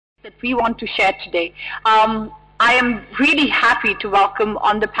that we want to share today. I am really happy to welcome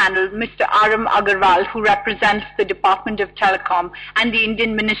on the panel Mr. RM Agarwal, who represents the Department of Telecom and the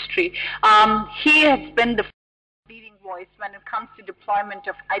Indian Ministry. He has been the leading voice when it comes to deployment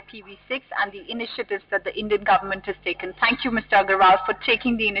of IPv6 and the initiatives that the Indian government has taken. Thank you, Mr. Agarwal, for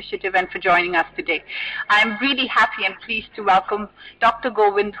taking the initiative and for joining us today. I'm really happy and pleased to welcome Dr.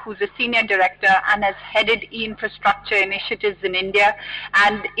 Govind, who's a senior director and has headed e-infrastructure initiatives in India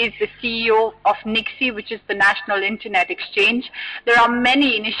and is the CEO of NIXI, which is the National Internet Exchange. There are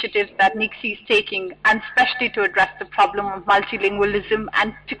many initiatives that NIXI is taking, and especially to address the problem of multilingualism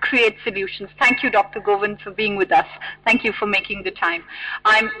and to create solutions. Thank you, Dr. Govind, for being with us. Thank you for making the time.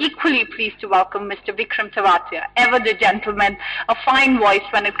 I'm equally pleased to welcome Mr. Vikram Tewatia, ever the gentleman, a fine voice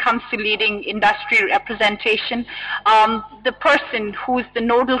when it comes to leading industry representation, the person who is the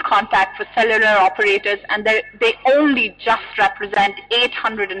nodal contact for cellular operators, and they only just represent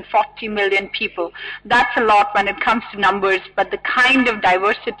 840 million people. That's a lot when it comes to numbers, but the kind of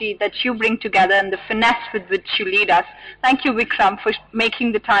diversity that you bring together and the finesse with which you lead us. Thank you, Vikram, for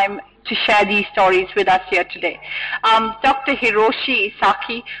making the time to share these stories with us here today. Dr. Hiroshi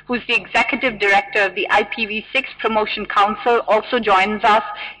Isaki, who's the Executive Director of the IPv6 Promotion Council, also joins us.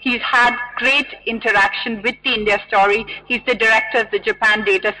 He's had great interaction with the India story. He's the Director of the Japan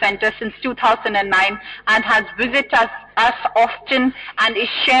Data Center since 2009 and has visited us often and is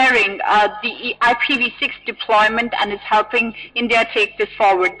sharing the IPv6 deployment and is helping India take this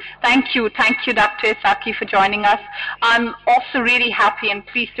forward. Thank you, Dr. Isaki, for joining us. I'm also really happy and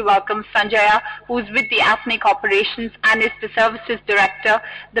pleased to welcome Sanjaya, who is with the APNIC operations and is the Services Director,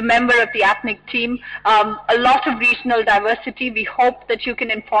 the member of the APNIC team. A lot of regional diversity. We hope that you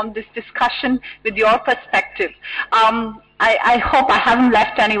can inform this discussion with your perspective. I hope I haven't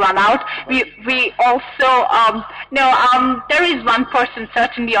left anyone out. We also, there is one person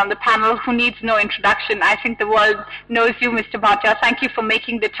certainly on the panel who needs no introduction. I think the world knows you, Mr. Bhatia. Thank you for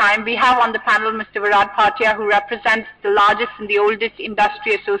making the time. We have on the panel Mr. Virat Bhatia, who represents the largest and the oldest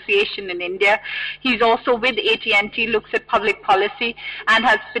industry association in India. He's also with AT&T, looks at public policy, and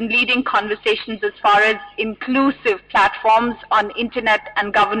has been leading conversations as far as inclusive platforms on internet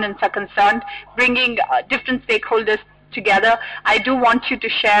and governance are concerned, bringing different stakeholders together. I do want you to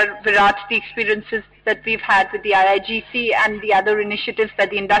share, Virat, the experiences that we've had with the IIGC and the other initiatives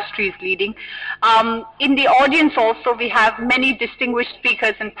that the industry is leading. In the audience also, we have many distinguished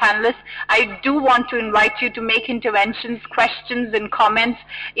speakers and panelists. I do want to invite you to make interventions, questions, and comments.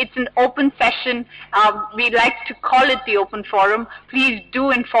 It's an open session. We like to call it the open forum. Please do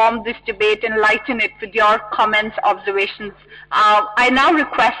inform this debate and lighten it with your comments, observations. I now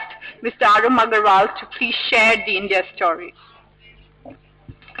request Mr. RM Agarwal to please share the India story.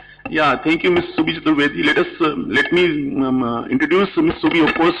 Yeah, thank you, Ms. Subi Chaturvedi. Let me introduce Ms. Subi,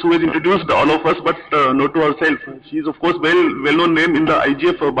 of course, who has introduced all of us, but not to herself. She is, of course, well-known name in the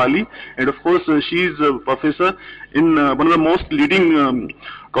IGF Bali, and of course, she is a professor in one of the most leading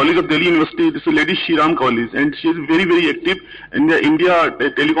college of Delhi University. This is Lady Shriram College, and she is very, very active in the India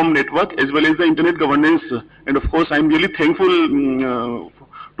telecom network as well as the internet governance. And of course, I am really thankful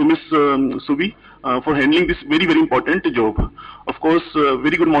to Ms. Subi for handling this very, very important job. Of course,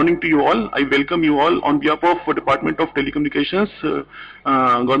 very good morning to you all. I welcome you all on behalf of Department of Telecommunications,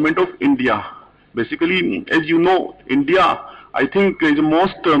 Government of India. Basically, as you know, India, I think, is the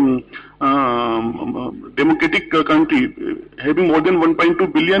most democratic country, having more than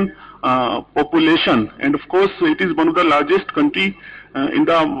 1.2 billion population, and of course, it is one of the largest country in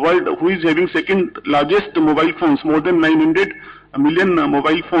the world who is having second largest mobile phones, more than 900 million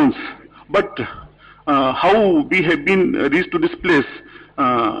mobile phones. But how we have been reached to this place?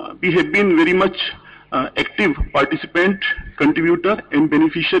 We have been very much active participant, contributor, and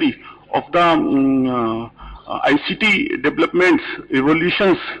beneficiary of the ICT developments,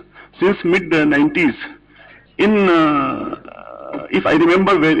 evolutions since mid-90s. If I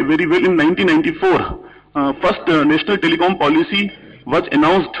remember very well, in 1994, first national telecom policy was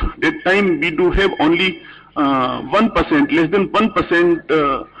announced. That time we do have only 1%, less than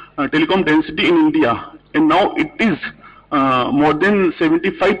 1% telecom density in India, and now it is more than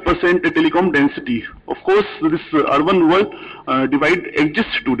 75% telecom density. Of course, this urban world divide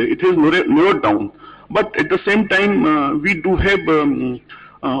exists today. It has narrowed down, but at the same time, we do have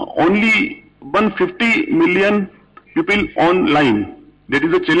only 150 million people online. That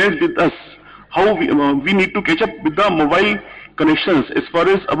is a challenge with us. How we need to catch up with the mobile connections as far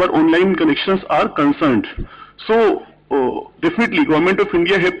as our online connections are concerned. So definitely, Government of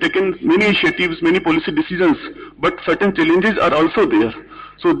India have taken many initiatives, many policy decisions, but certain challenges are also there.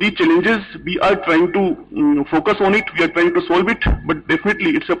 So these challenges, we are trying to focus on it, we are trying to solve it, but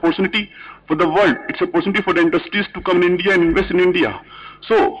definitely it's an opportunity for the world, it's an opportunity for the industries to come in India and invest in India.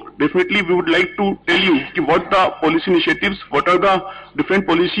 So definitely we would like to tell you what the policy initiatives, what are the different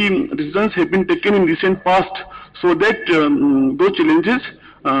policy decisions have been taken in recent past, so that those challenges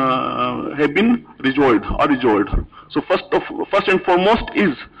have been resolved. So first and foremost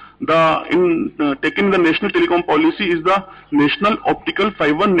is taken the national telecom policy is the national optical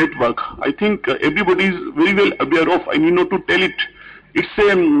fiber network. I think everybody is very well aware of. I need not to tell it. It's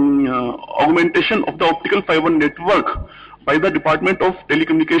an augmentation of the optical fiber network by the Department of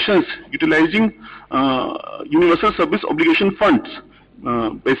Telecommunications utilizing Universal Service Obligation funds.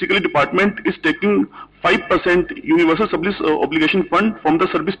 Basically, department is taking 5% Universal Service Obligation fund from the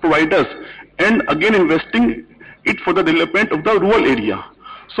service providers and again investing it for the development of the rural area.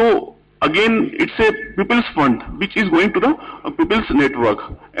 So again, it's a people's fund which is going to the people's network,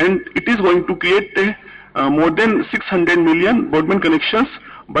 and it is going to create more than 600 million broadband connections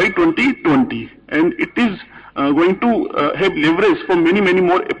by 2020, and it is going to have leverage for many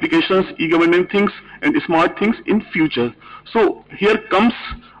more applications, e-government things and smart things in future. So here comes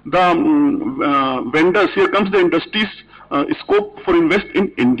the vendors, here comes the industry's scope for invest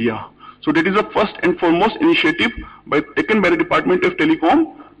in India. So that is the first and foremost initiative taken by the Department of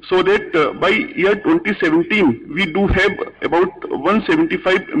Telecom, so that by year 2017 we do have about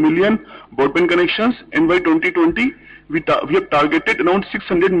 175 million broadband connections, and by 2020 we have targeted around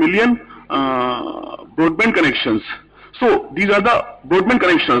 600 million broadband connections. So these are the broadband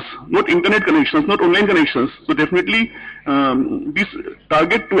connections, not internet connections, not online connections. So definitely this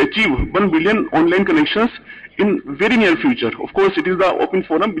target to achieve 1 billion online connections in very near future. Of course, it is the open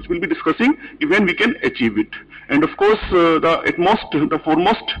forum which will be discussing when we can achieve it. And of course, the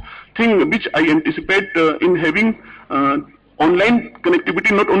foremost thing which I anticipate in having online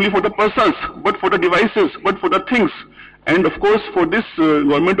connectivity not only for the persons, but for the devices, but for the things. And of course, for this,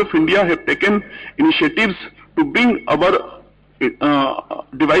 Government of India have taken initiatives to bring our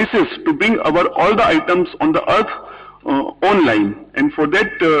devices, to bring all the items on the earth online. And for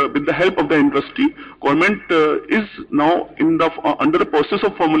that, with the help of the industry, government is now under the process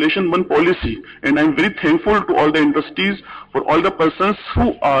of formulation one policy. And I am very thankful to all the industries, for all the persons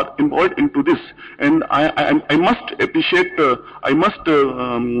who are involved into this. And I must appreciate, I must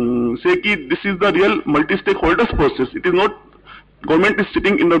say that this is the real multi-stakeholders process. It is not government is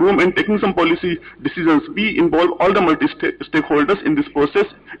sitting in the room and taking some policy decisions. We involve all the multi-stakeholders in this process,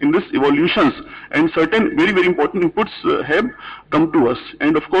 in this evolutions, and certain very important inputs have come to us.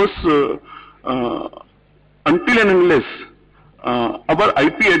 And of course, until and unless our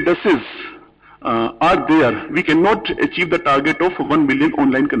IP addresses are there, we cannot achieve the target of 1 billion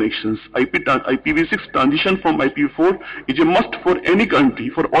online connections. IPv6 transition from IPv4 is a must for any country,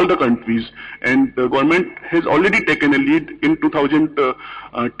 for all the countries, and the government has already taken a lead in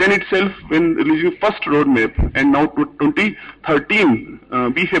 2010 itself when releasing first roadmap, and now to 2013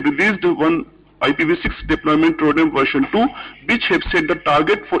 we have released one IPv6 deployment roadmap version 2, which have set the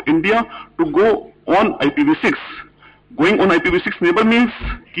target for India to go on IPv6. Going on IPv6 never means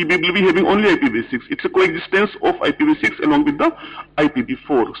we will be having only IPv6. It's a coexistence of IPv6 along with the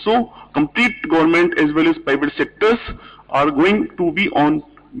IPv4. So complete government as well as private sectors are going to be on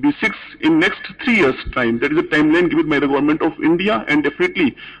B6 in next 3 years' time. That is a timeline given by the Government of India, and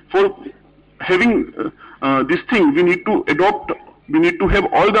definitely for having this thing, we need to adopt, we need to have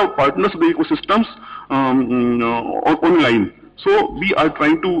all the partners of the ecosystems online. So we are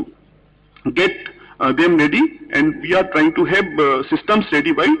trying to get them ready, and we are trying to have systems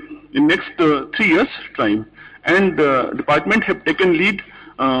ready by in next 3 years' time. And department have taken lead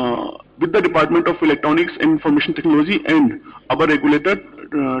with the Department of Electronics and Information Technology and our regulator,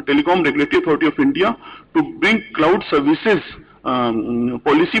 Telecom Regulatory Authority of India, to bring cloud services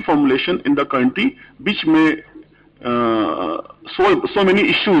policy formulation in the country, which may solve so many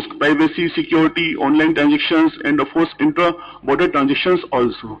issues: privacy, security, online transactions, and of course intra-border transactions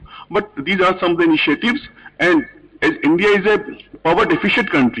also. But these are some of the initiatives, and as India is a power deficient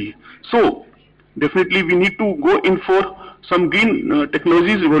country, so definitely we need to go in for some green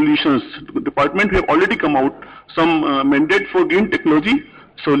technologies revolutions. The department have already come out some mandate for green technology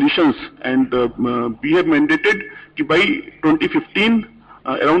solutions, and we have mandated by 2015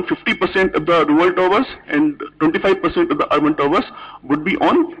 around 50% of the rural towers and 25% of the urban towers would be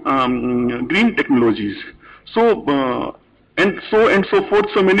on green technologies. So and so forth.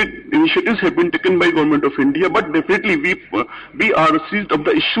 So many initiatives have been taken by Government of India, but definitely we are seized of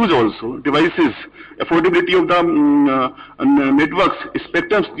the issues also, devices, affordability of the networks,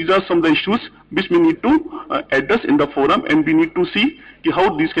 spectrums. These are some of the issues which we need to address in the forum, and we need to see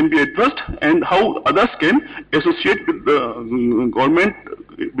how these can be addressed and how others can associate with the government,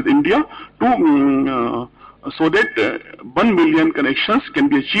 with India, to so that 1 million connections can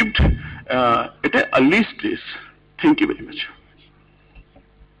be achieved at an early stage. Thank you very much.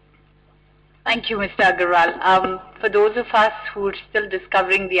 Thank you, Mr. Agarwal. For those of us who are still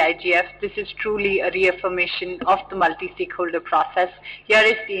discovering the IGF, this is truly a reaffirmation of the multi-stakeholder process. Here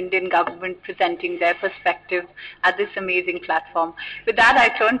is the Indian government presenting their perspective at this amazing platform. With that, I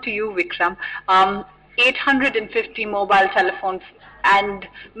turn to you, Vikram. 850 mobile telephones and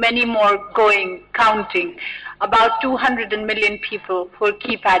many more counting. About 200 million people who are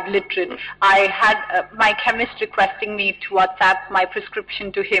keypad literate. I had my chemist requesting me to WhatsApp my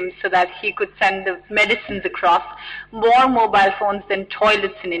prescription to him so that he could send the medicines across. More mobile phones than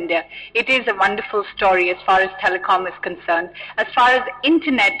toilets in India. It is a wonderful story as far as telecom is concerned. As far as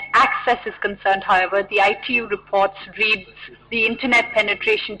internet access is concerned, however, the ITU reports reads the internet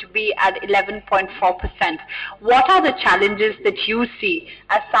penetration to be at 11.4%. What are the challenges that you see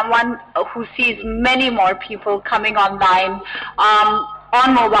as someone who sees many more people coming online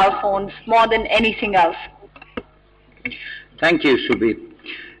on mobile phones more than anything else? Thank you, Subhi.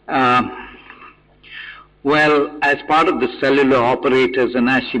 Well, as part of the cellular operators, and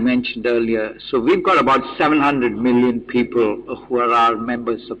as you mentioned earlier, so we've got about 700 million people who are our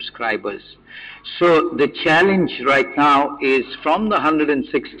member subscribers. So the challenge right now is from the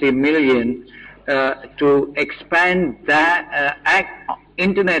 160 million to expand that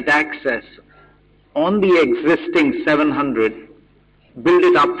internet access on the existing 700, build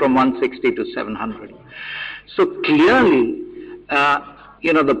it up from 160 to 700. So clearly,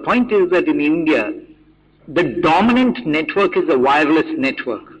 the point is that in India, the dominant network is a wireless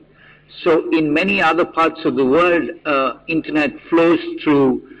network. So in many other parts of the world, internet flows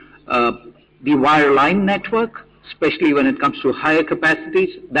through the wireline network, especially when it comes to higher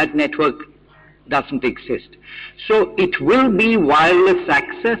capacities. That network doesn't exist. So it will be wireless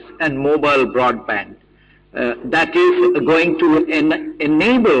access and mobile broadband that is going to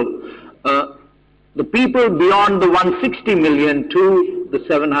enable the people beyond the 160 million to the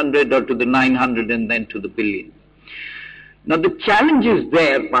 700 or to the 900 and then to the billion. Now the challenges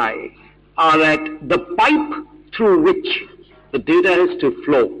thereby are at the pipe through which the data is to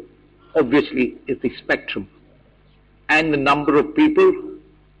flow, obviously, is the spectrum and the number of people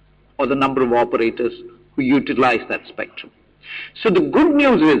or the number of operators who utilize that spectrum. So the good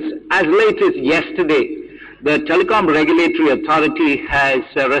news is, as late as yesterday, the Telecom Regulatory Authority has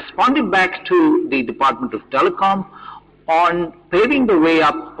responded back to the Department of Telecom on paving the way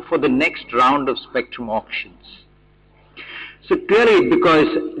up for the next round of spectrum auctions. So clearly, because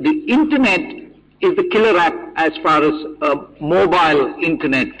the internet is the killer app as far as mobile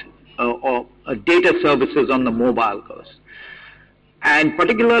internet or data services on the mobile goes. And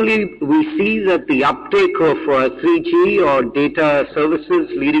particularly, we see that the uptake of 3G or data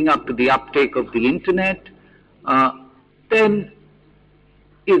services leading up to the uptake of the internet, then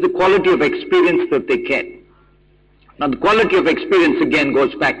is the quality of experience that they get. Now, the quality of experience again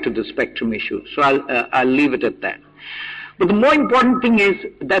goes back to the spectrum issue, so I'll leave it at that. But the more important thing is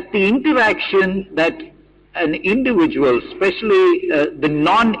that the interaction that an individual, especially the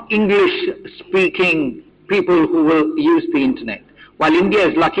non-English speaking people who will use the internet, while India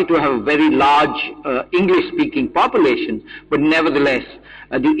is lucky to have a very large English-speaking population, but nevertheless,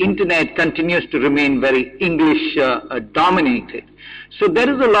 the internet continues to remain very English-dominated. So there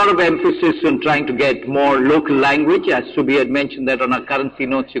is a lot of emphasis on trying to get more local language. As Subhi had mentioned that on our currency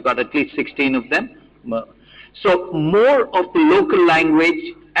notes, you got at least 16 of them. So more of the local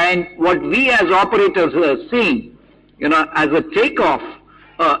language, and what we as operators are seeing, as a takeoff,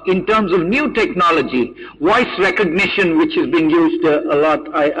 in terms of new technology, voice recognition, which is being used a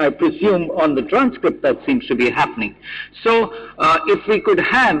lot, I presume, on the transcript, that seems to be happening. So if we could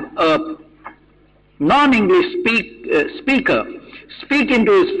have a non-English speaker speak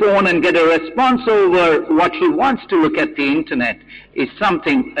into his phone and get a response over what he wants to look at the internet, is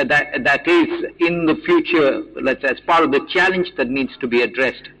something that is in the future, let's say, as part of the challenge that needs to be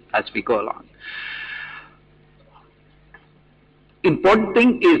addressed as we go along. Important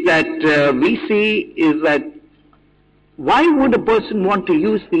thing is that we see is that why would a person want to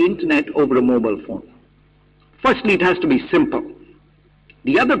use the internet over a mobile phone? Firstly, it has to be simple.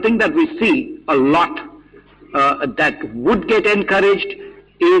 The other thing that we see a lot that would get encouraged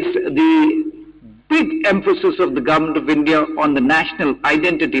is the big emphasis of the government of India on the national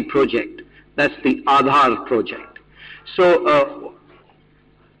identity project. That's the Aadhaar project. So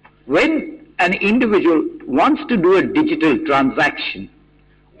when an individual wants to do a digital transaction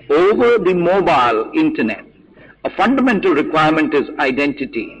over the mobile internet, a fundamental requirement is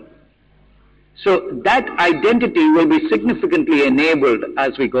identity. So that identity will be significantly enabled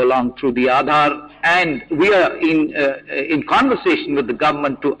as we go along through the Aadhaar, and we are in conversation with the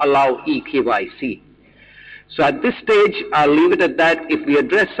government to allow eKYC. So at this stage, I'll leave it at that. If we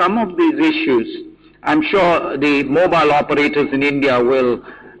address some of these issues, I'm sure the mobile operators in India will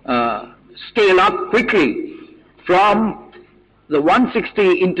scale up quickly from the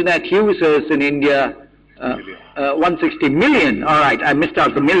 160 internet users in India, 160 million. All right, I missed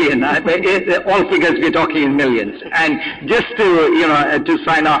out the million. All figures we're talking in millions. And just to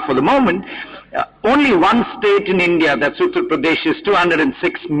sign off for the moment, only one state in India, that's Uttar Pradesh, is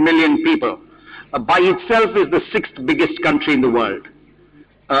 206 million people. By itself is the 6th biggest country in the world.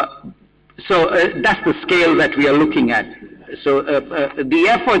 So that's the scale that we are looking at. So the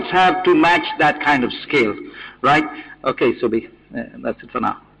efforts have to match that kind of scale, right? Okay, Subhi, that's it for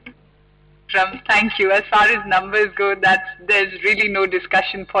now. Thank you. As far as numbers go, there's really no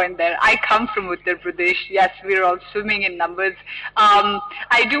discussion point there. I come from Uttar Pradesh. Yes, we're all swimming in numbers.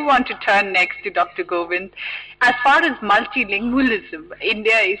 I do want to turn next to Dr. Govind. As far as multilingualism,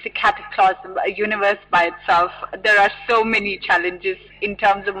 India is a cataclysm, a universe by itself. There are so many challenges in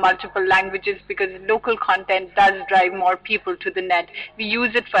terms of multiple languages because local content does drive more people to the net. We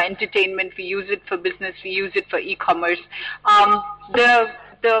use it for entertainment, we use it for business, we use it for e-commerce.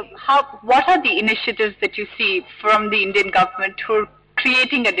 What are the initiatives that you see from the Indian government for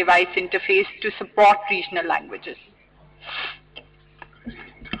creating a device interface to support regional languages?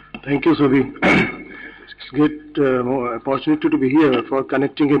 Thank you, Subhi. It's a great opportunity to be here for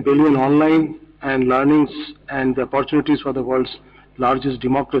connecting 1 billion online and learnings and the opportunities for the world's largest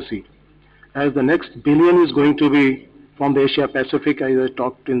democracy. As the next billion is going to be from the Asia Pacific, as I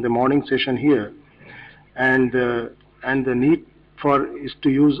talked in the morning session here, and the need is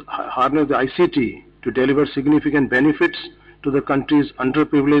to harness the ICT to deliver significant benefits to the country's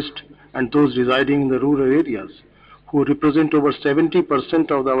underprivileged and those residing in the rural areas, who represent over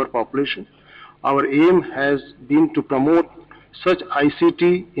 70% of our population. Our aim has been to promote such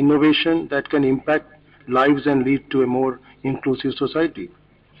ICT innovation that can impact lives and lead to a more inclusive society.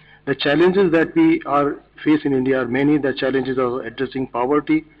 The challenges that we face in India are many. The challenges are addressing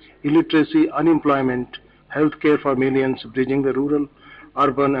poverty, illiteracy, unemployment, healthcare for millions, bridging the rural,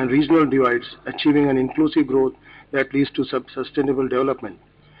 urban and regional divides, achieving an inclusive growth that leads to sustainable development.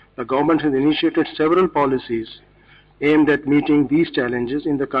 The government has initiated several policies aimed at meeting these challenges.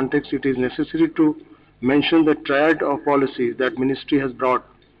 In the context, it is necessary to mention the triad of policies that ministry has brought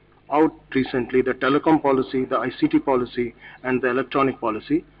out recently: the telecom policy, the ICT policy and the electronic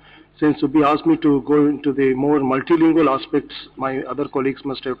policy. Since Subhi asked me to go into the more multilingual aspects, my other colleagues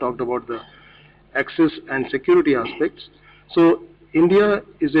must have talked about the access and security aspects. So India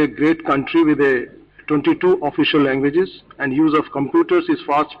is a great country with 22 official languages, and use of computers is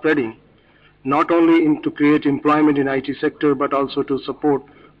fast spreading, not only to create employment in IT sector, but also to support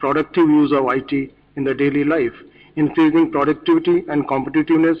productive use of IT in the daily life, increasing productivity and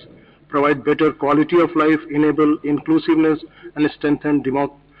competitiveness, provide better quality of life, enable inclusiveness and strengthen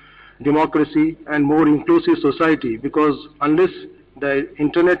democracy and more inclusive society, because unless the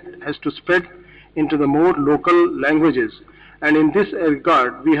internet has to spread into the more local languages. And in this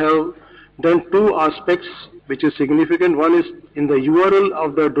regard, we have done two aspects which is significant. One is in the URL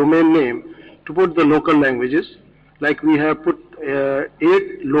of the domain name to put the local languages. Like we have put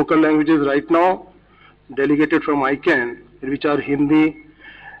 8 local languages right now, delegated from ICANN, which are Hindi,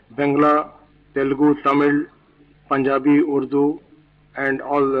 Bangla, Telugu, Tamil, Punjabi, Urdu, and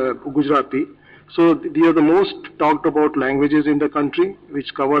all Gujarati. So these are the most talked about languages in the country,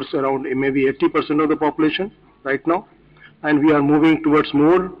 which covers around maybe 80% of the population right now. And we are moving towards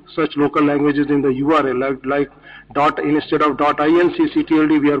more such local languages in the URL, like instead of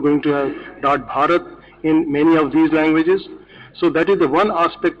 .inctld, we are going to have .bharat in many of these languages. So that is the one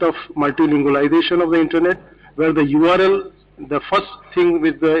aspect of multilingualization of the internet, where the URL, the first thing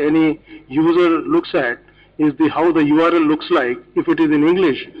with any user looks at is how the URL looks like. If it is in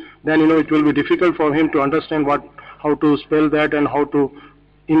English, then it will be difficult for him to understand how to spell that and how to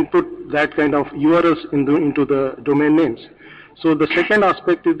input that kind of URLs into the domain names. So the second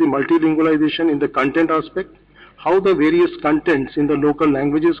aspect is the multilingualization in the content aspect, how the various contents in the local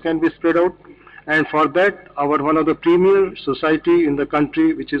languages can be spread out, And for that, one of the premier society in the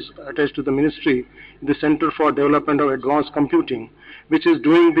country, which is attached to the ministry, the Center for Development of Advanced Computing, which is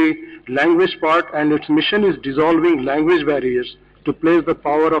doing the language part, and its mission is dissolving language barriers to place the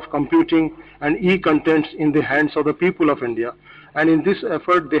power of computing and e-contents in the hands of the people of India. And in this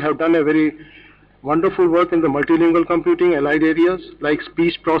effort, they have done a very wonderful work in the multilingual computing allied areas like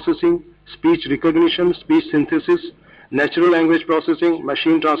speech processing, speech recognition, speech synthesis, natural language processing,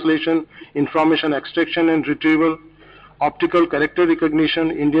 machine translation, information extraction and retrieval, optical character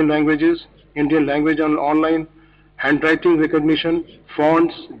recognition, Indian languages, Indian language and online, handwriting recognition,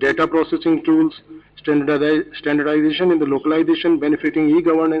 fonts, data processing tools, standardization in the localization benefiting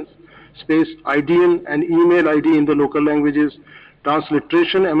e-governance space, IDN and email ID in the local languages,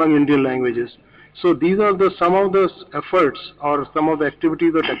 transliteration among Indian languages. So these are some of the efforts or some of the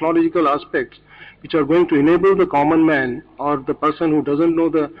activities or technological aspects which are going to enable the common man or the person who doesn't know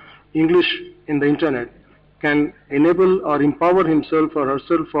the English in the internet can enable or empower himself or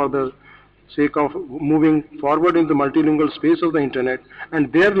herself for the sake of moving forward in the multilingual space of the internet.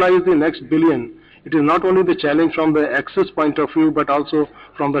 And there lies the next billion. It is not only the challenge from the access point of view, but also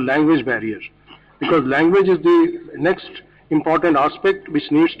from the language barrier. Because language is the next important aspect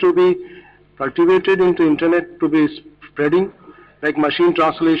which needs to be cultivated into internet to be spreading, like machine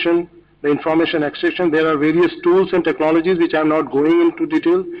translation, the information extraction. There are various tools and technologies which I am not going into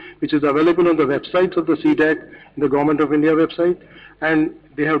detail, which is available on the websites of the CDAC, the Government of India website, and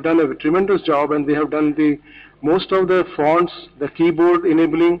they have done a tremendous job, and they have done most of the fonts, the keyboard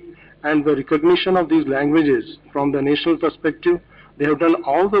enabling, and the recognition of these languages from the national perspective. They have done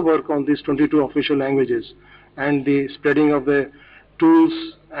all the work on these 22 official languages, and the spreading of the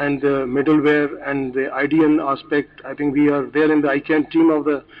tools and the middleware and the IDN aspect. I think we are there in the ICANN team of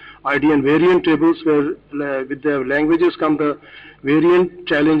the IDN variant tables, where with the languages come the variant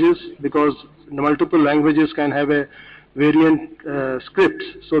challenges, because the multiple languages can have a variant scripts,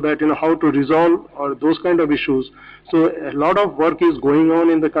 so that how to resolve or those kind of issues. So a lot of work is going on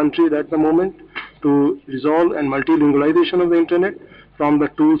in the country at the moment to resolve and multilingualization of the internet from the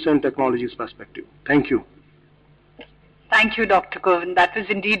tools and technologies perspective. Thank you. Thank you, Dr. Govind. That was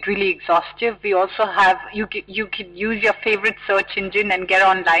indeed really exhaustive. We also have, you can use your favorite search engine and get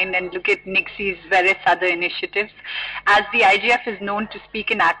online and look at NIXI's various other initiatives. As the IGF is known to speak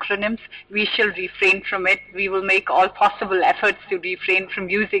in acronyms, we shall refrain from it. We will make all possible efforts to refrain from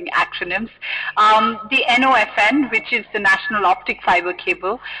using acronyms. The NOFN, which is the National Optic Fiber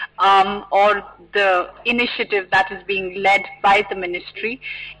Cable, or the initiative that is being led by the ministry,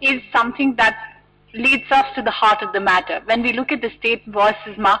 is something that leads us to the heart of the matter. When we look at the state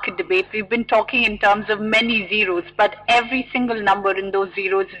versus market debate, we've been talking in terms of many zeros, but every single number in those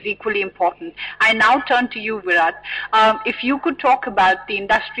zeros is equally important. I now turn to you, Virat. If you could talk about the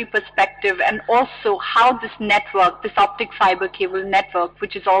industry perspective and also how this network, this optic fiber cable network,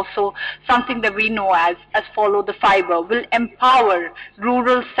 which is also something that we know as Follow the Fiber, will empower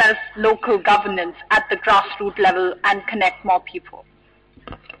rural self-local governance at the grassroots level and connect more people.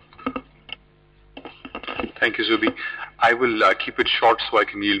 Thank you, Zubi. I will keep it short so I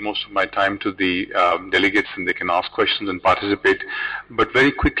can yield most of my time to the delegates and they can ask questions and participate. But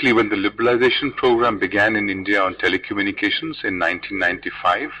very quickly, when the liberalization program began in India on telecommunications in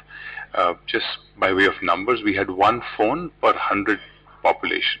 1995, just by way of numbers, we had one phone per 100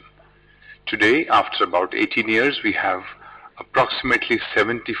 population. Today, after about 18 years, we have approximately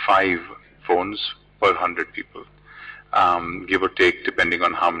 75 phones per 100 people, give or take, depending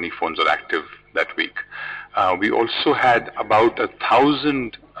on how many phones are active that week. We also had about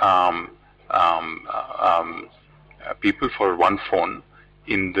 1,000 people for one phone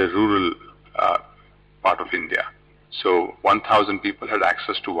in the rural part of India. So 1,000 people had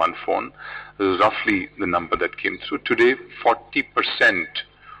access to one phone. This is roughly the number that came through. Today, 40%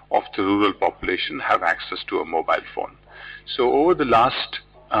 of the rural population have access to a mobile phone. So over the last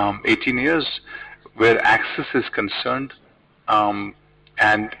 18 years, where access is concerned,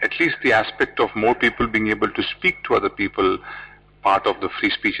 and at least the aspect of more people being able to speak to other people, part of the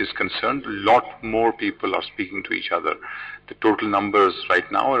free speech is concerned, a lot more people are speaking to each other. The total numbers right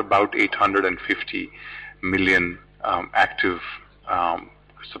now are about 850 million active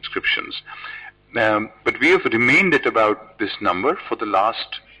subscriptions. But we have remained at about this number for the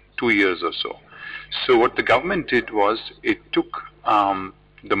last 2 years or so. So what the government did was it took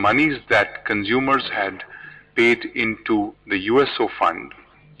the monies that consumers had paid into the USO fund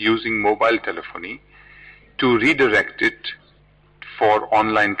using mobile telephony to redirect it for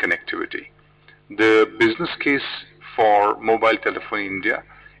online connectivity. The business case for mobile telephony in India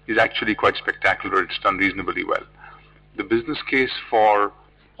is actually quite spectacular. It's done reasonably well. The business case for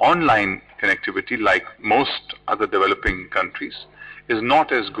online connectivity, like most other developing countries, is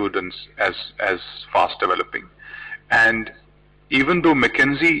not as good and as fast developing. And even though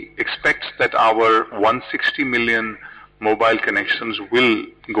McKinsey expects that our 160 million mobile connections will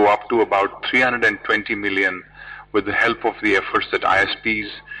go up to about 320 million with the help of the efforts that ISPs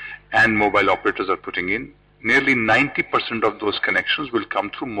and mobile operators are putting in, nearly 90% of those connections will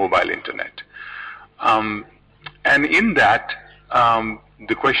come through mobile internet. And in that,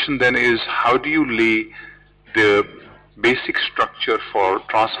 the question then is, how do you lay the basic structure for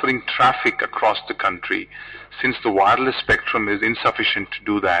transferring traffic across the country, since the wireless spectrum is insufficient to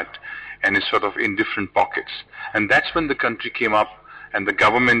do that and is sort of in different pockets? And that's when the country came up, and the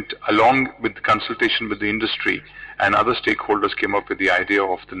government, along with the consultation with the industry and other stakeholders, came up with the idea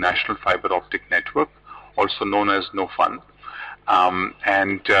of the National Fiber Optic Network, also known as NOFUN.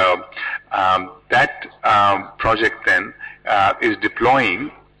 That project then is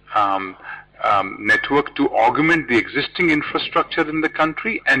deploying network to augment the existing infrastructure in the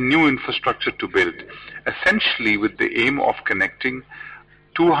country and new infrastructure to build, essentially with the aim of connecting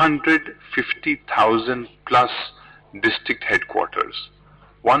 250,000 plus district headquarters.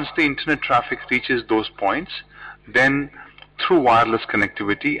 Once the internet traffic reaches those points, then through wireless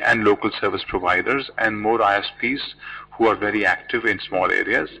connectivity and local service providers and more ISPs who are very active in small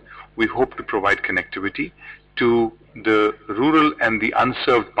areas, we hope to provide connectivity to the rural and the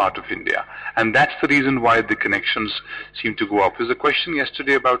unserved part of India. And that's the reason why the connections seem to go up. There's a question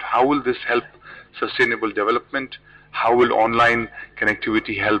yesterday about how will this help sustainable development, how will online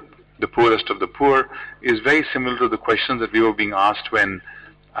connectivity help the poorest of the poor, is very similar to the questions that we were being asked when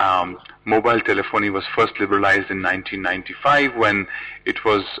mobile telephony was first liberalized in 1995, when it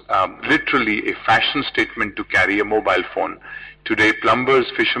was literally a fashion statement to carry a mobile phone. Today, plumbers,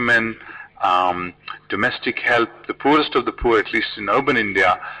 fishermen, domestic help, the poorest of the poor, at least in urban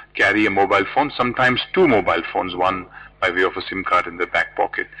India, carry a mobile phone, sometimes two mobile phones, one by way of a SIM card in their back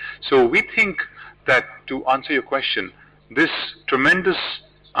pocket. So we think that, to answer your question, this tremendous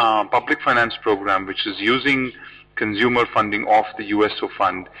public finance program, which is using consumer funding of the USO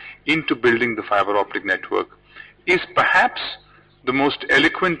fund into building the fiber optic network, is perhaps the most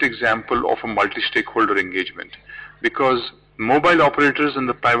eloquent example of a multi-stakeholder engagement, because mobile operators in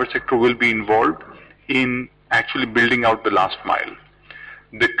the private sector will be involved in actually building out the last mile.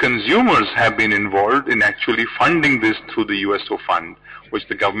 The consumers have been involved in actually funding this through the USO fund, which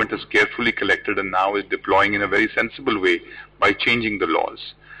the government has carefully collected and now is deploying in a very sensible way by changing the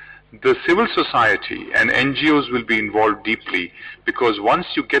laws. The civil society and NGOs will be involved deeply, because once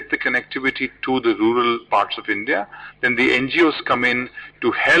you get the connectivity to the rural parts of India, then the NGOs come in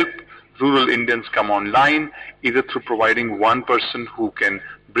to help rural Indians come online, either through providing one person who can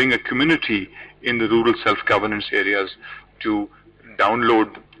bring a community in the rural self-governance areas to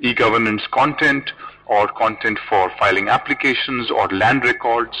download e-governance content or content for filing applications or land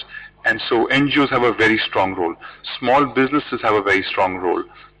records. And so NGOs have a very strong role. Small businesses have a very strong role.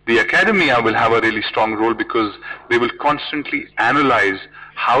 The academia will have a really strong role, because they will constantly analyze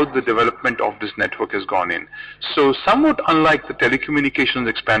how the development of this network has gone in. So somewhat unlike the telecommunications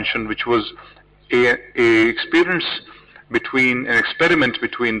expansion, which was an experiment between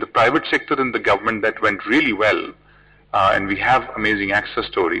the private sector and the government that went really well, and we have amazing access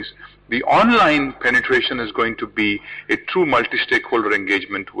stories, the online penetration is going to be a true multi-stakeholder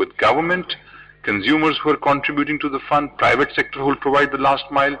engagement with government, consumers who are contributing to the fund, private sector who will provide the last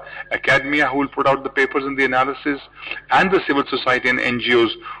mile, academia who will put out the papers and the analysis, and the civil society and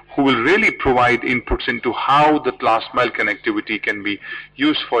NGOs who will really provide inputs into how that last mile connectivity can be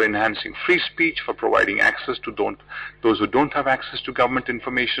used for enhancing free speech, for providing access to those who don't have access to government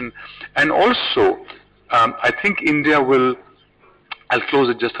information. And also, I think India will, I'll close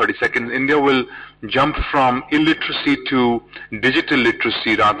it just 30 seconds. India will jump from illiteracy to digital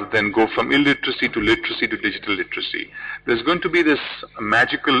literacy rather than go from illiteracy to digital literacy. There's going to be this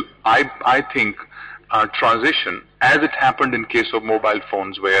magical, I think, transition, as it happened in case of mobile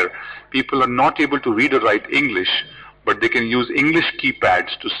phones, where people are not able to read or write English, but they can use English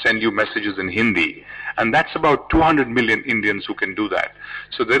keypads to send you messages in Hindi. And that's about 200 million Indians who can do that.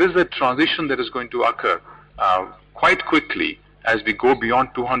 So there is a transition that is going to occur quite quickly as we go beyond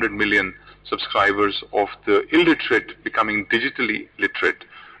 200 million subscribers of the illiterate becoming digitally literate,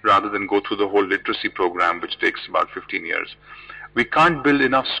 rather than go through the whole literacy program, which takes about 15 years. We can't build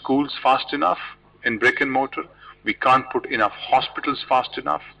enough schools fast enough in brick and mortar. We can't put enough hospitals fast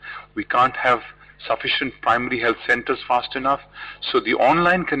enough. We can't have sufficient primary health centers fast enough. So the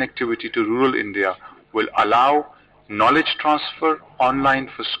online connectivity to rural India will allow knowledge transfer online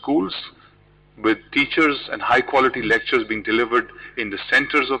for schools, with teachers and high-quality lectures being delivered in the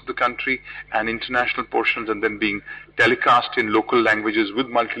centers of the country and international portions, and then being telecast in local languages with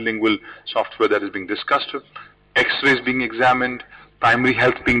multilingual software that is being discussed, X-rays being examined, primary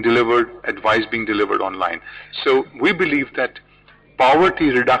health being delivered, advice being delivered online. So we believe that poverty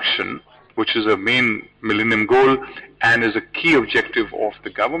reduction, which is a main millennium goal and is a key objective of the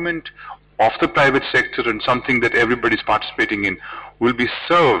government, of the private sector, and something that everybody is participating in, will be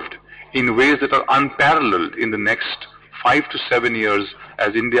served in ways that are unparalleled in the next 5 to 7 years,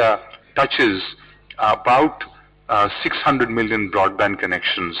 as India touches about 600 million broadband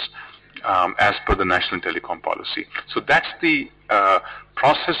connections as per the National Telecom Policy. So that's the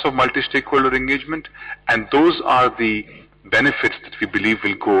process of multi-stakeholder engagement, and those are the benefits that we believe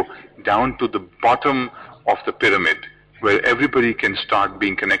will go down to the bottom of the pyramid, where everybody can start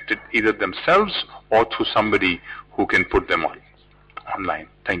being connected either themselves or through somebody who can put them online.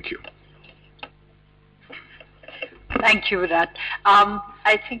 Thank you. Thank you, Virat.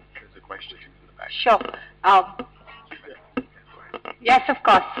 I think... There's a question in the back. Sure. Yes, of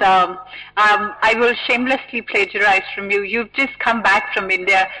course. I will shamelessly plagiarize from you. You've just come back from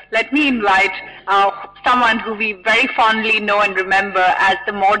India. Let me invite someone who we very fondly know and remember as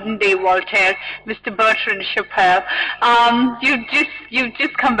the modern-day Voltaire, Mr. Bertrand Chappell. You've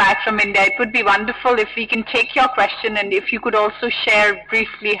just come back from India. It would be wonderful if we can take your question, and if you could also share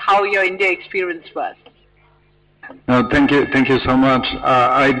briefly how your India experience was. No, thank you so much.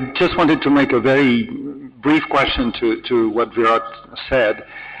 I just wanted to make a very brief question to what Virat said.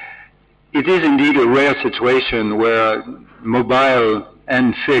 It is indeed a rare situation where mobile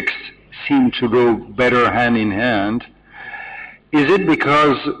and fixed seem to go better hand in hand. Is it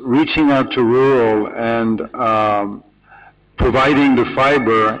because reaching out to rural and providing the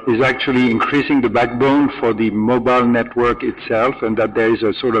fiber is actually increasing the backbone for the mobile network itself, and that there is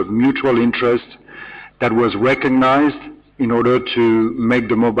a sort of mutual interest that was recognized in order to make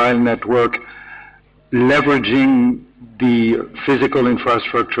the mobile network leveraging the physical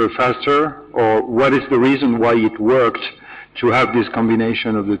infrastructure faster? Or what is the reason why it worked to have this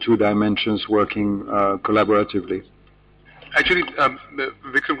combination of the two dimensions working collaboratively? Actually,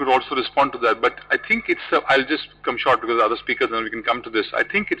 Vikram could also respond to that, but I think it's, I'll just come short because other speakers, and then we can come to this. I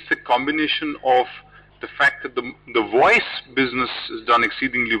think it's a combination of the fact that the voice business is done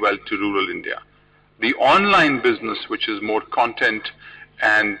exceedingly well to rural India. The online business, which is more content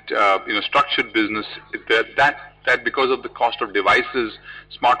and structured business, that because of the cost of devices,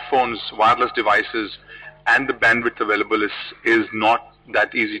 smartphones, wireless devices, and the bandwidth available is not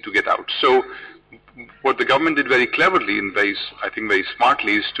that easy to get out. So what the government did very cleverly and very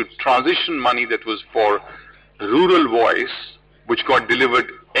smartly is to transition money that was for rural voice, which got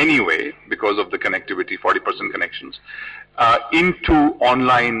delivered anyway because of the connectivity, 40% connections, into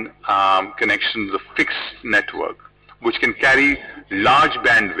online connections, the fixed network, which can carry large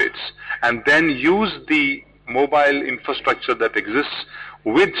bandwidths, and then use the mobile infrastructure that exists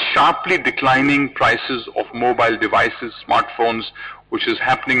with sharply declining prices of mobile devices, smartphones, which is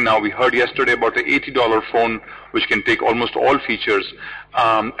happening now. We heard yesterday about the $80 phone, which can take almost all features.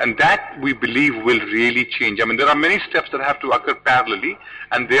 And that, we believe, will really change. I mean, there are many steps that have to occur parallelly,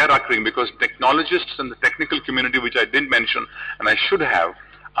 and they are occurring because technologists and the technical community, which I didn't mention, and I should have,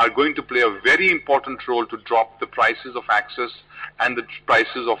 are going to play a very important role to drop the prices of access and the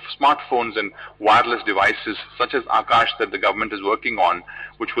prices of smartphones and wireless devices such as Akash that the government is working on,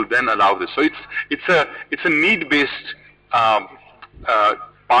 which will then allow this. So it's a need-based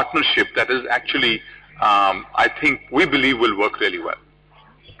partnership that is actually, I think, we believe will work really well.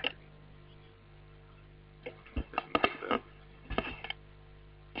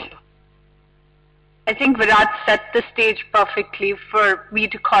 I think Virat set the stage perfectly for me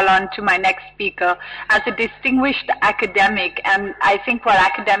to call on to my next speaker. As a distinguished academic, and I think what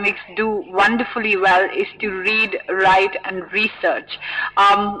academics do wonderfully well is to read, write, and research.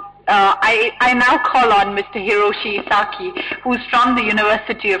 I now call on Mr. Hiroshi Isaki, who's from the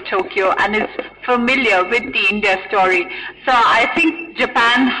University of Tokyo and is familiar with the India story. So I think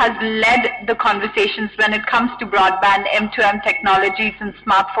Japan has led the conversations when it comes to broadband, M2M technologies, and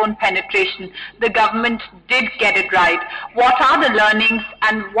smartphone penetration. The government did get it right. What are the learnings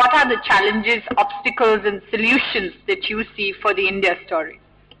and what are the challenges, obstacles, and solutions that you see for the India story?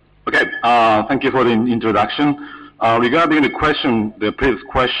 Okay, thank you for the introduction. Regarding the previous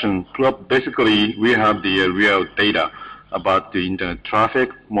question, basically we have the real data about the internet traffic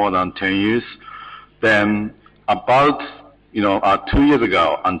more than 10 years. Then about 2 years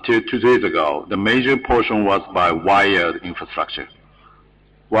ago until 2 days ago, the major portion was by wired infrastructure.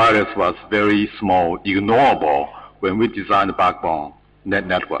 Wireless was very small, ignorable when we designed the backbone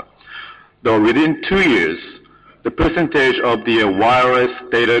network. though within 2 years, the percentage of the wireless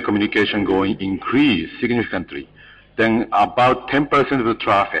data communication going increased significantly. Then about 10% of the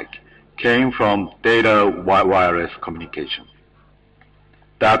traffic came from data wireless communication.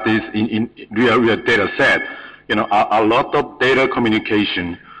 That is in real data set. A lot of data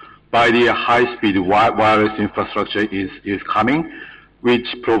communication by the high-speed wireless infrastructure is coming, which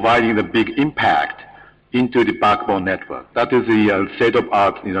providing the big impact into the backbone network. That is the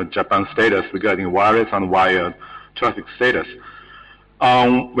state-of-art, Japan status regarding wireless and wired traffic status.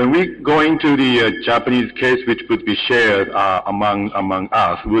 When we go into the Japanese case, which would be shared among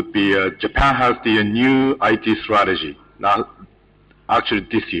us, would be Japan has the new IT strategy, actually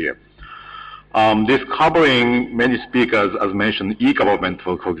this year. This covering many speakers, as mentioned, e-government,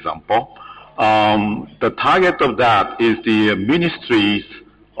 for example. The target of that is the ministries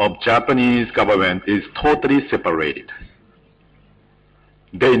of Japanese government is totally separated.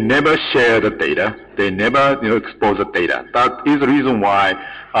 They never share the data. They never expose the data. That is the reason why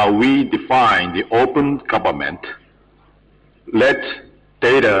we define the open government. Let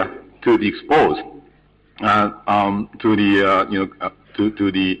data to be exposed to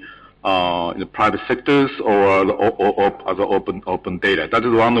the private sectors or other open data. That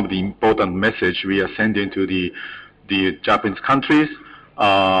is one of the important message we are sending to the Japanese countries,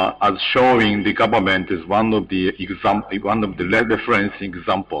 as showing the government is one of the reference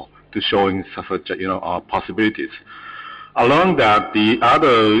example to showing such possibilities. Along that, the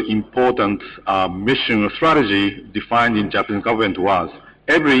other important mission or strategy defined in Japanese government was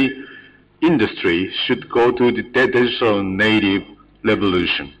every industry should go to the digital native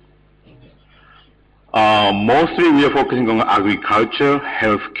revolution. Mostly we are focusing on agriculture,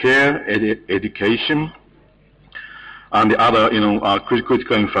 healthcare, education, and the other,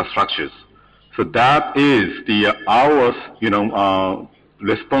 critical infrastructures. So that is our,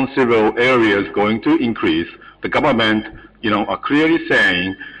 responsible areas going to increase. The government, are clearly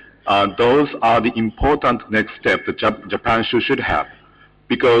saying those are the important next step that Japan should have,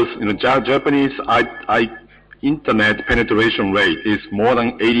 because Japanese internet penetration rate is more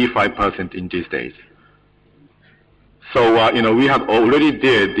than 85% in these days. So we have already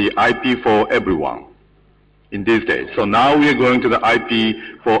did the IP for everyone in these days. So now we are going to the IP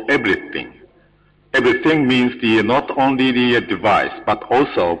for everything. Everything means not only the device, but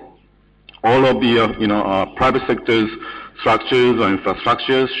also all of the private sector's structures or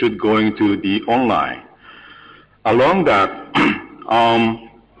infrastructures should go into the online. Along that,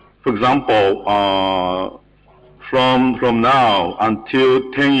 for example, from now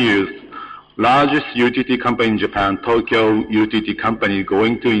until 10 years, largest utility company in Japan, Tokyo Utility Company,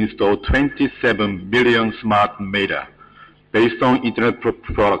 going to install 27 billion smart meter based on Internet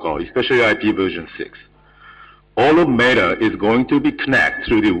protocol, especially IP version 6. All of meter is going to be connected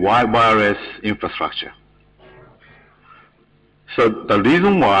through the wireless infrastructure. So the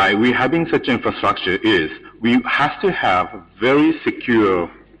reason why we're having such infrastructure is we have to have very secure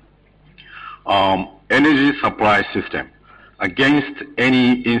energy supply system against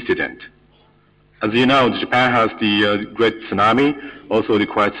any incident. As you know, Japan has the great tsunami, also the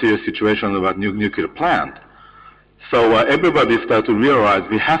quite serious situation about nuclear plant. So everybody starts to realize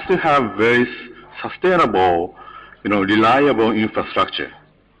we have to have very sustainable, reliable infrastructure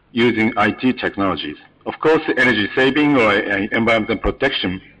using IT technologies. Of course, energy saving or environmental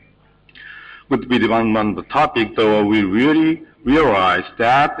protection would be the one of the topic, though we really realize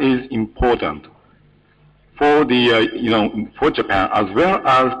that is important for the, for Japan as well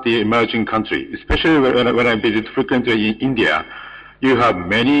as the emerging country. Especially when I visit frequently in India, you have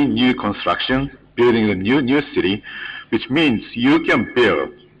many new constructions, building a new city, which means you can build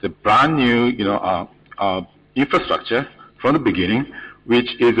the brand new, infrastructure from the beginning,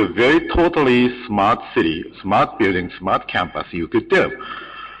 which is a very totally smart city, smart building, smart campus you could do.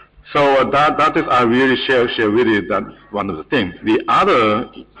 So that is I really share with you that one of the things. The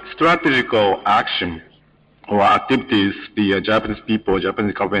other strategical action or activities the Japanese people,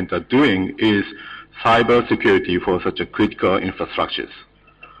 Japanese government are doing is cyber security for such a critical infrastructures.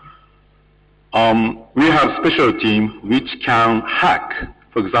 We have special team which can hack,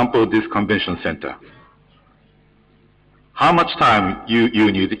 for example, this convention center. How much time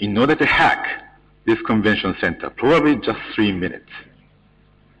you need in order to hack this convention center? Probably just 3 minutes.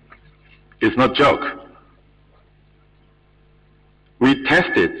 It's not a joke. We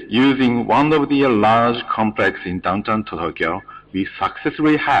tested using one of the large complex in downtown Tokyo. We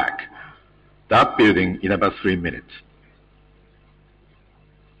successfully hacked that building in about 3 minutes.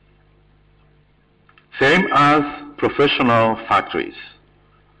 Same as professional factories.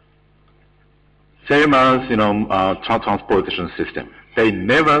 Same as, transportation system. they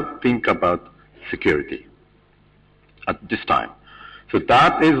never think about security at this time. So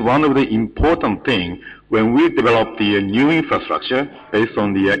that is one of the important things when we develop the new infrastructure based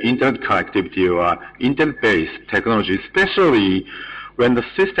on the internet connectivity or internet-based technology, especially when the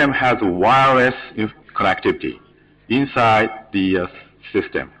system has wireless connectivity inside the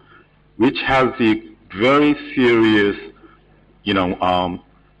system, which has the very serious,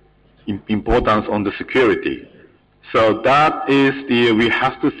 importance on the security. So that is we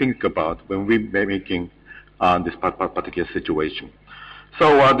have to think about when we're making this particular situation.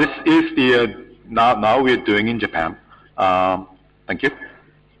 So this is now we're doing in Japan. Thank you.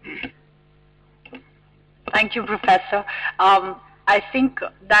 Thank you, Professor. I think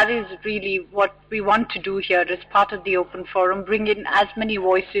that is really what we want to do here as part of the open forum, bring in as many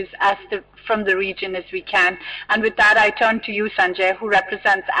voices from the region as we can. And with that, I turn to you, Sanjay, who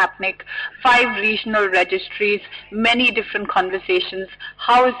represents APNIC, 5 regional registries, many different conversations.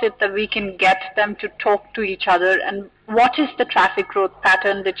 How is it that we can get them to talk to each other, and what is the traffic growth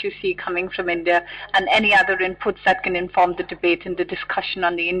pattern that you see coming from India, and any other inputs that can inform the debate and the discussion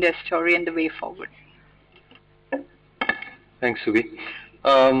on the India story and the way forward? Thanks, Subi.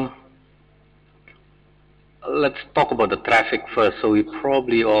 Let's talk about the traffic first. So we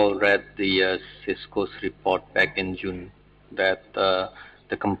probably all read the Cisco's report back in June that the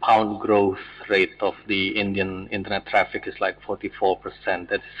compound growth rate of the Indian internet traffic is like 44%.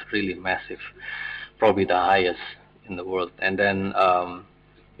 That's really massive, probably the highest in the world. And then,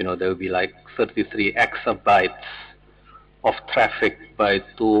 there will be like 33 exabytes of traffic by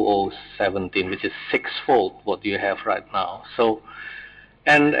 2017, which is 6-fold what you have right now. So,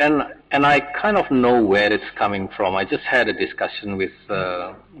 and I kind of know where it's coming from. I just had a discussion with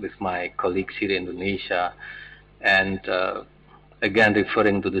my colleagues here in Indonesia, and again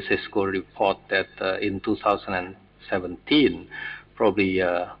referring to the Cisco report that in 2017, probably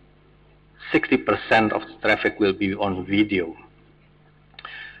 60% of the traffic will be on video.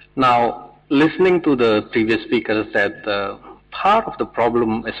 Now, listening to the previous speakers, that part of the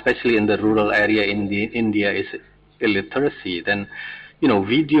problem, especially in the rural area in India, is illiteracy, then,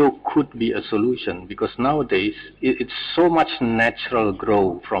 video could be a solution, because nowadays it's so much natural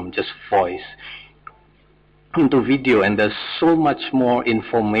growth from just voice into video, and there's so much more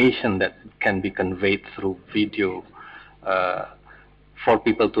information that can be conveyed through video for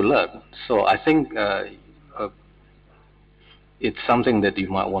people to learn. So I think it's something that you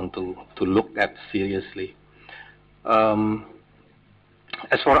might want to look at seriously.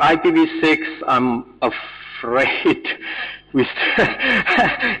 As for IPv6, I'm afraid we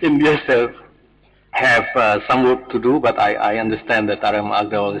India still have some work to do, but I understand that RM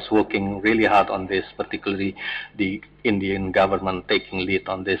Agrawal is working really hard on this, particularly the Indian government taking lead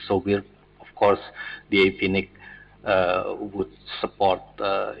on this. So we're, of course, the APNIC would support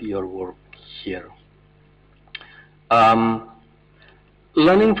your work here.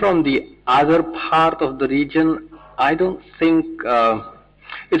 Learning from the other part of the region, I don't think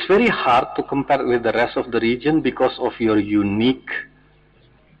it's very hard to compare with the rest of the region because of your unique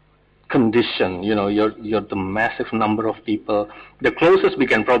condition. You're the massive number of people. The closest we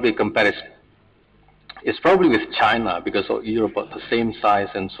can probably compare is probably with China, because you're about the same size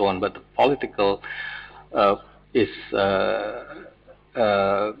and so on. But the political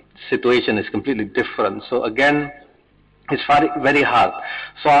situation is completely different. So again, it's very hard.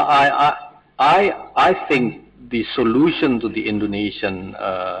 So I think the solution to the Indonesian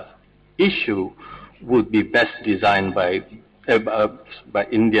issue would be best designed by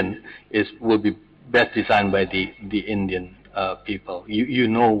Indian. Would be best designed by the Indian people. You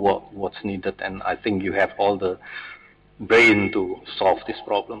know what's needed, and I think you have all the brain to solve this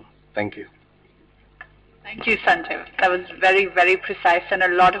problem. Thank you. Thank you, Sanjay. That was very, very precise and a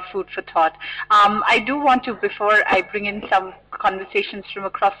lot of food for thought. I do want to, before I bring in some conversations from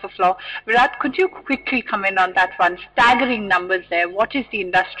across the floor, Virat, could you quickly come in on that one? Staggering numbers there. What is the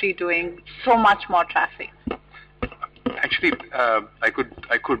industry doing? So much more traffic. Actually, I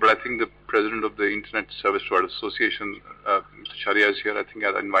could, but I think the president of the Internet Service Provider Association, Mr. Sharia, is here. I think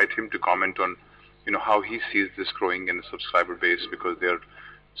I'll invite him to comment on, how he sees this growing in the subscriber base, because they're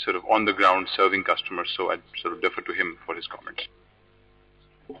sort of on the ground serving customers. So I'd sort of defer to him for his comments.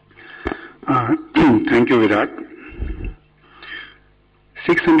 Thank you, Virat.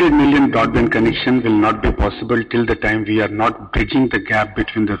 600 million broadband connection will not be possible till the time we are not bridging the gap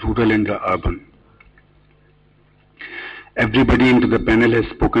between the rural and the urban. Everybody into the panel has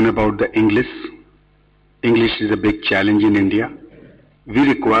spoken about the English. English is a big challenge in India. We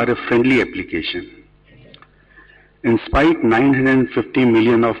require a friendly application. In spite 950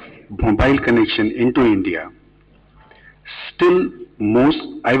 million of mobile connection into India, still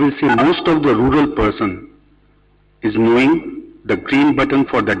I will say most of the rural person is knowing the green button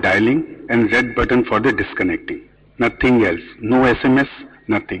for the dialing and red button for the disconnecting. Nothing else. No SMS,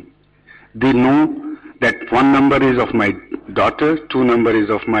 nothing. They know that one number is of my daughter, two number is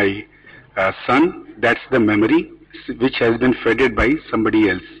of my son. That's the memory which has been fed by somebody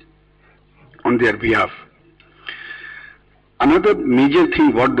else on their behalf. Another major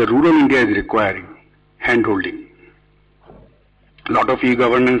thing what the rural India is requiring, hand-holding. A lot of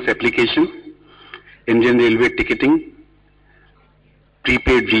e-governance application, Indian Railway ticketing,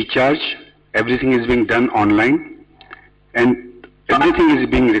 prepaid recharge, everything is being done online, and everything is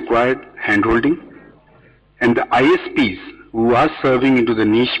being required hand-holding. And the ISPs who are serving into the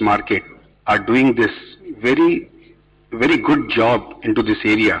niche market are doing this very good job into this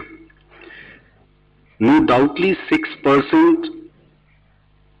area. No doubtly 6%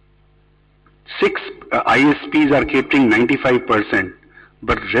 ISPs are catering 95%,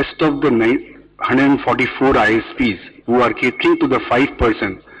 but rest of the 144 ISPs who are catering to the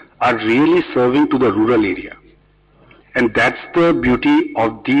 5% are really serving to the rural area. And that's the beauty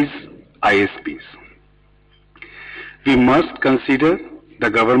of these ISPs. We must consider the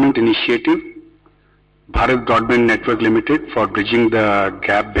government initiative, Bharat Broadband Network Limited, for bridging the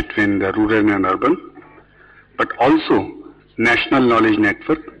gap between the rural and urban, but also National Knowledge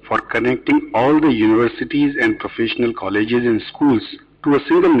Network for connecting all the universities and professional colleges and schools to a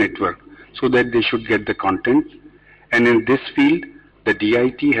single network so that they should get the content. And in this field, the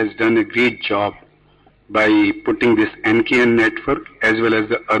DIT has done a great job by putting this NKN network as well as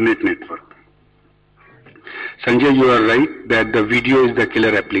the EarNet network. Sanjay, you are right that the video is the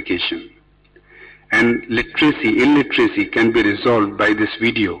killer application. And illiteracy can be resolved by this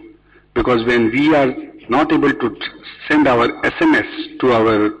video, because when we are not able to send our SMS to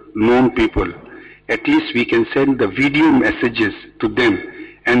our known people, at least we can send the video messages to them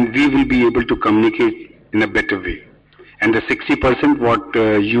and we will be able to communicate in a better way. And the 60% what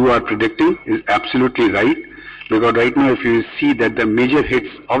you are predicting is absolutely right, because right now if you see that the major hits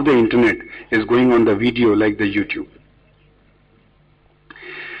of the internet is going on the video like the YouTube.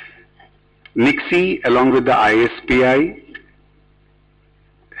 NIXI along with the ISPI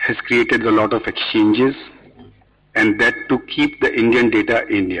has created a lot of exchanges, and that to keep the Indian data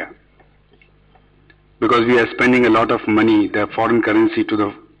in India. Because we are spending a lot of money, the foreign currency, to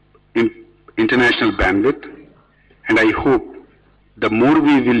the international bandwidth, and I hope the more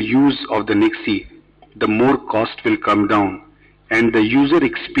we will use of the NIXI, the more cost will come down, and the user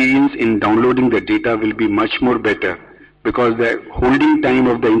experience in downloading the data will be much more better, because the holding time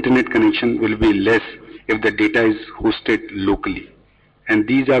of the internet connection will be less if the data is hosted locally. And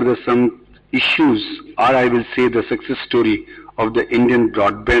these are some issues, or I will say the success story of the Indian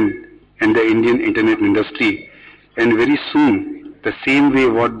broadband and the Indian internet industry. And very soon, the same way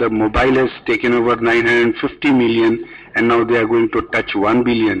what the mobile has taken over 950 million and now they are going to touch 1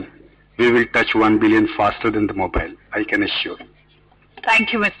 billion, we will touch 1 billion faster than the mobile, I can assure.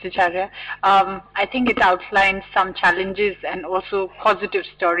 Thank you, Mr. Charya. I think it outlines some challenges and also positive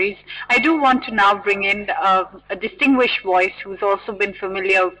stories. I do want to now bring in a distinguished voice who's also been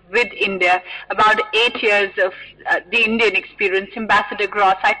familiar with India, about 8 years of the Indian experience, Ambassador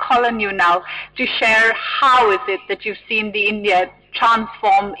Gross. I call on you now to share how is it that you've seen the India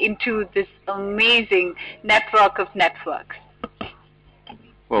transform into this amazing network of networks.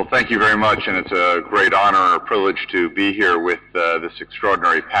 Well, thank you very much, and it's a great honor and a privilege to be here with this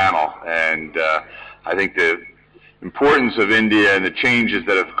extraordinary panel. And I think the importance of India and the changes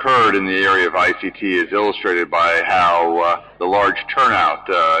that have occurred in the area of ICT is illustrated by how the large turnout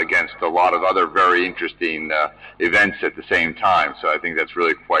against a lot of other very interesting events at the same time. So I think that's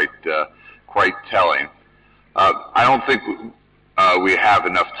really quite telling. I don't think we have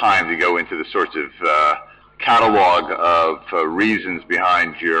enough time to go into the sorts of catalog of reasons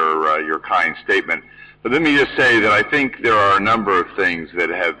behind your kind statement. But let me just say that I think there are a number of things that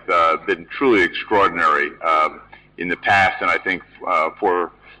have been truly extraordinary in the past, and I think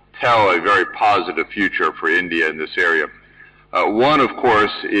foretell a very positive future for India in this area. One, of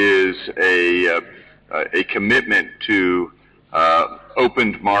course, is a commitment to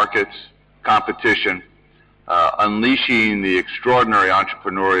opened markets, competition, unleashing the extraordinary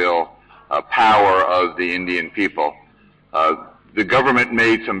entrepreneurial power of the Indian people. The government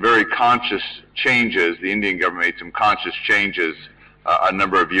made some very conscious changes, the Indian government made some conscious changes a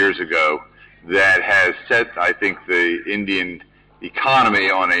number of years ago that has set, I think, the Indian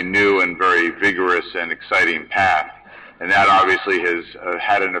economy on a new and very vigorous and exciting path. And that obviously has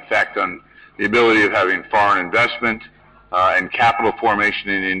had an effect on the ability of having foreign investment and capital formation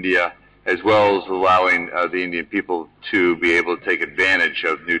in India, as well as allowing the Indian people to be able to take advantage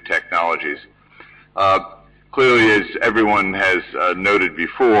of new technologies. Clearly, as everyone has noted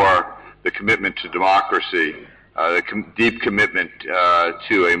before, the commitment to democracy, the deep commitment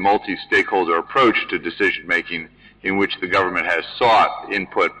to a multi-stakeholder approach to decision-making in which the government has sought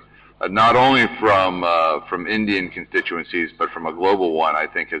input not only from Indian constituencies but from a global one, I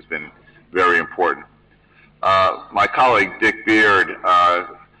think has been very important. My colleague Dick Beard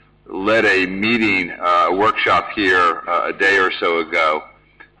led a meeting, a workshop here a day or so ago,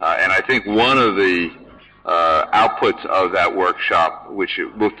 and I think one of the outputs of that workshop, which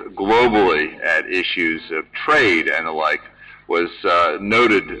looked globally at issues of trade and the like, was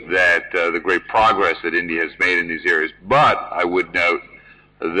noted that the great progress that India has made in these areas. But I would note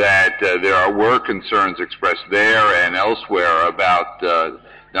that there were concerns expressed there and elsewhere about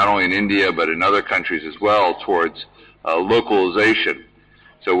not only in India but in other countries as well towards localization.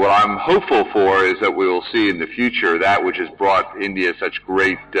 So what I'm hopeful for is that we will see in the future that which has brought India such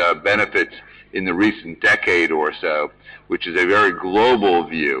great benefits in the recent decade or so, which is a very global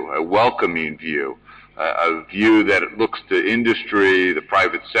view, a welcoming view, a view that looks to industry, the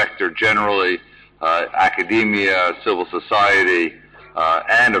private sector generally, academia, civil society,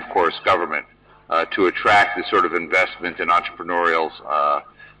 and of course government, to attract the sort of investment and entrepreneurial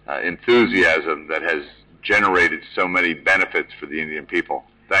enthusiasm that has generated so many benefits for the Indian people.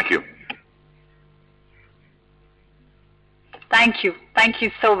 Thank you. Thank you. Thank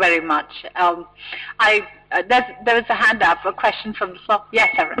you so very much. There was a hand up, a question from the floor. Yes,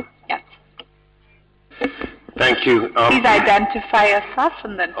 Aaron. Yes. Thank you. Please identify yourself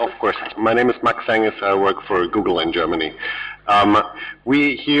and then. Of course. My name is Max Anges. I work for Google in Germany.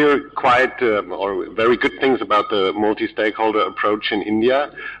 We hear quite or very good things about the multi-stakeholder approach in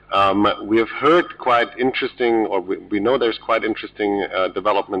India. We have heard quite interesting, or we know there's quite interesting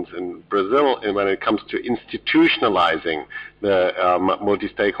developments in Brazil when it comes to institutionalizing the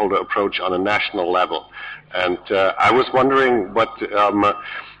multi-stakeholder approach on a national level. And I was wondering what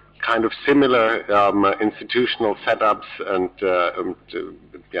kind of similar institutional setups and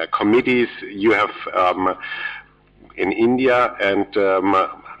committees you have in India, and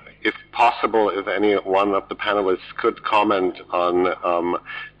if possible, if any one of the panelists could comment on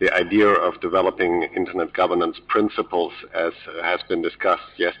the idea of developing internet governance principles as has been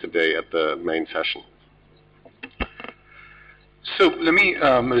discussed yesterday at the main session. So let me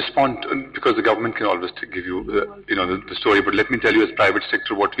respond, because the government can always give you the story, but let me tell you as private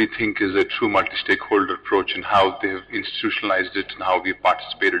sector what we think is a true multi-stakeholder approach and how they have institutionalized it and how we've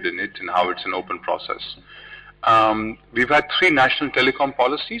participated in it and how it's an open process. We've had 3 national telecom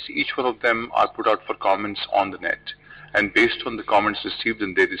policies. Each one of them are put out for comments on the net. And based on the comments received,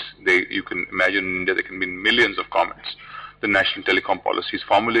 and you can imagine in India there can be millions of comments. The national telecom policy is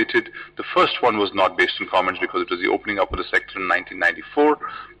formulated. The first one was not based on comments because it was the opening up of the sector in 1994,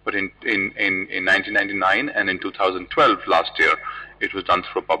 but in 1999 and in 2012, last year, it was done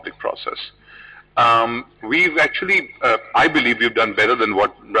through a public process. We've actually, I believe we've done better than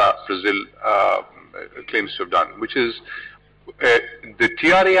what Brazil claims to have done, which is the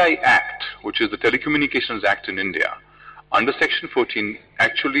TRAI Act, which is the Telecommunications Act in India, under Section 14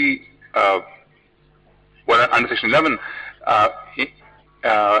 actually, under Section 11,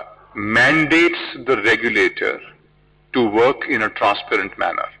 mandates the regulator to work in a transparent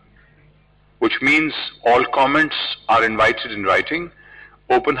manner, which means all comments are invited in writing,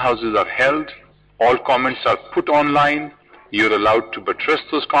 open houses are held, all comments are put online, you're allowed to buttress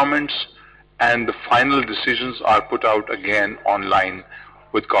those comments, and the final decisions are put out again online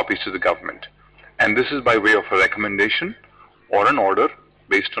with copies to the government. And this is by way of a recommendation or an order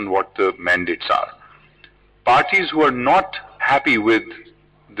based on what the mandates are. Parties who are not happy with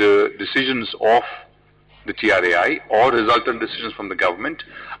the decisions of the TRAI or resultant decisions from the government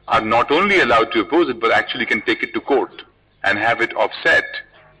are not only allowed to oppose it, but actually can take it to court and have it offset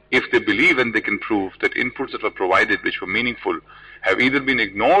if they believe and they can prove that inputs that were provided which were meaningful have either been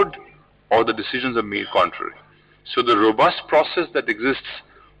ignored or the decisions are made contrary. So the robust process that exists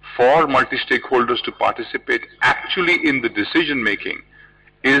for multi-stakeholders to participate actually in the decision-making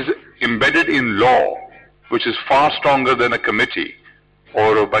is embedded in law, which is far stronger than a committee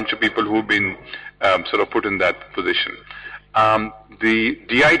or a bunch of people who've been sort of put in that position. The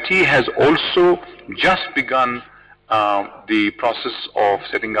DIT has also just begun the process of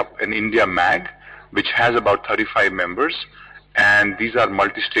setting up an India MAG, which has about 35 members, and these are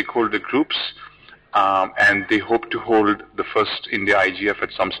multi-stakeholder groups, and they hope to hold the first India IGF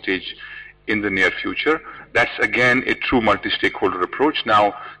at some stage in the near future. That's again a true multi-stakeholder approach.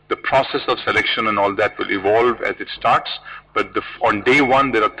 Now, the process of selection and all that will evolve as it starts, but on day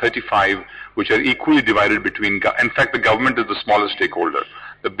one there are 35 which are equally divided between, in fact the government is the smallest stakeholder.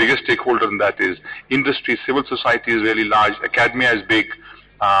 The biggest stakeholder in that is industry, civil society is really large, academia is big,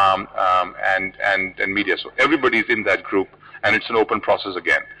 and media. So everybody is in that group, and it's an open process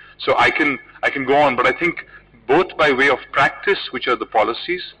again. So I can go on, but I think both by way of practice, which are the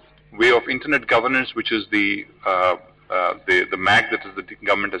policies, way of internet governance, which is the MAG that is the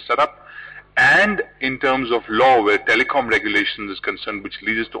government has set up, and in terms of law, where telecom regulations is concerned, which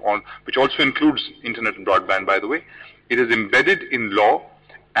leads to which also includes internet and broadband, by the way, it is embedded in law,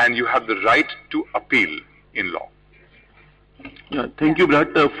 and you have the right to appeal in law. Yeah, thank you,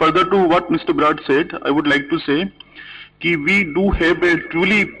 Brad. Further to what Mr. Brad said, I would like to say that we do have a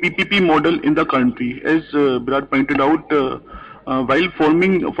truly PPP model in the country. As Brad pointed out, while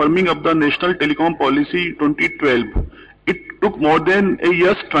forming up the National Telecom Policy 2012, it took more than a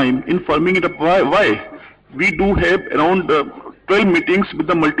year's time in forming it up. Why? We do have around 12 meetings with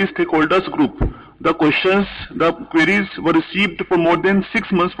the multi-stakeholders group. The questions, the queries were received for more than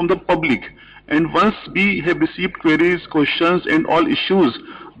 6 months from the public. And once we have received queries, questions and all issues,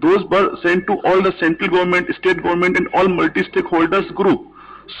 those were sent to all the central government, state government and all multi-stakeholders group.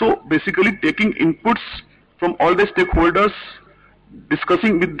 So basically taking inputs from all the stakeholders,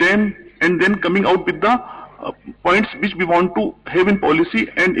 discussing with them and then coming out with the points which we want to have in policy,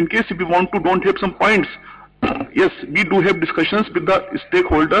 and in case if we don't have some points, yes, we do have discussions with the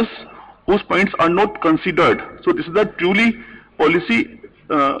stakeholders whose points are not considered. So this is the truly policy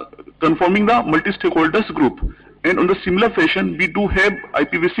conforming the multi-stakeholders group. And on the similar fashion, we do have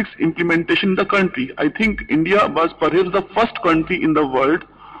IPv6 implementation in the country. I think India was perhaps the first country in the world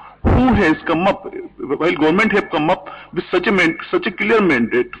who has come up, while government have come up with such a clear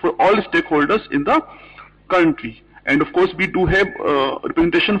mandate for all stakeholders in the country. And of course, we do have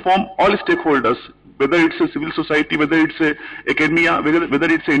representation from all stakeholders, whether it's a civil society, whether it's a academia, whether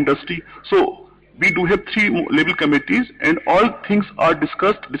it's a industry. So we do have 3 level committees, and all things are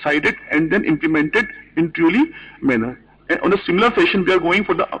discussed, decided, and then implemented in truly manner. And on a similar fashion, we are going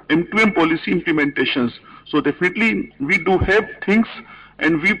for the M2M policy implementations. So definitely, we do have things,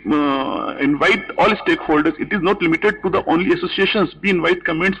 and we invite all stakeholders. It is not limited to the only associations. We invite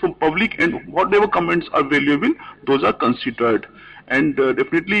comments from public, and whatever comments are valuable, those are considered. And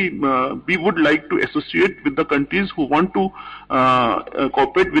definitely, we would like to associate with the countries who want to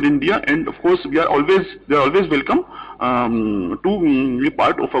cooperate with India. And of course, they are always welcome to be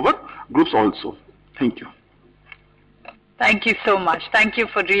part of our groups also. Thank you. Thank you so much. Thank you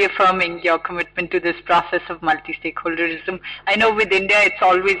for reaffirming your commitment to this process of multi-stakeholderism. I know with India it's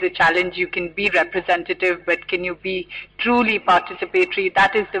always a challenge. You can be representative, but can you be truly participatory?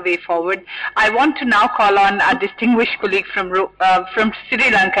 That is the way forward. I want to now call on our distinguished colleague from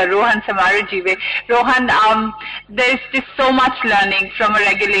Sri Lanka, Rohan Samarajive. Rohan, there's just so much learning from a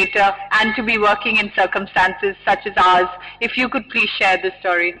regulator and to be working in circumstances such as ours. If you could please share the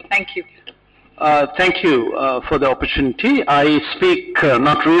story. Thank you. Thank you for the opportunity. I speak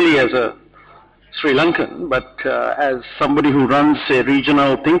not really as a Sri Lankan, but as somebody who runs a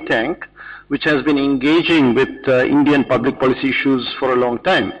regional think tank which has been engaging with Indian public policy issues for a long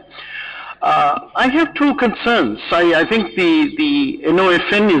time. I have 2 concerns. I think the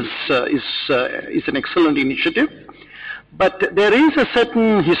NOFN is an excellent initiative, but there is a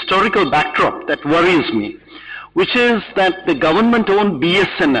certain historical backdrop that worries me, which is that the government-owned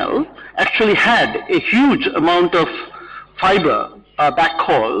BSNL actually had a huge amount of fiber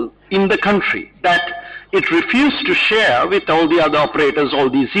backhaul in the country that it refused to share with all the other operators all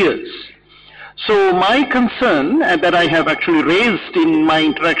these years. So my concern that I have actually raised in my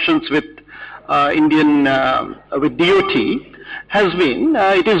interactions with with DOT has been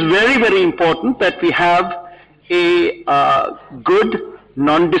it is very, very important that we have a good,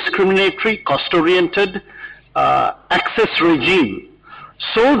 non-discriminatory, cost-oriented access regime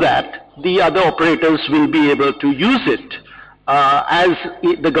so that the other operators will be able to use it as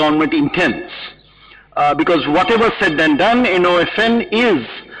the government intends. Because whatever said and done, NOFN is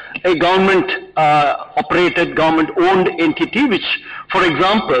a government operated, government owned entity which, for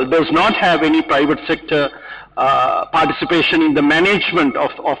example, does not have any private sector participation in the management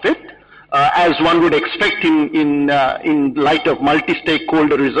of it, as one would expect in light of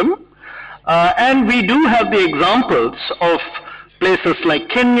multi-stakeholderism. And we do have the examples of places like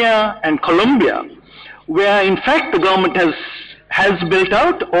Kenya and Colombia, where in fact the government has built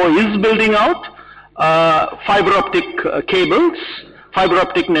out or is building out fiber optic cables, fiber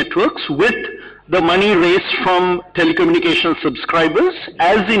optic networks with the money raised from telecommunication subscribers,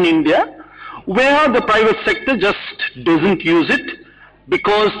 as in India, where the private sector just doesn't use it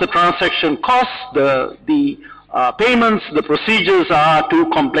because the transaction costs, the payments, the procedures are too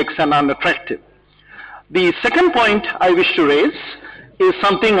complex and unattractive. The second point I wish to raise is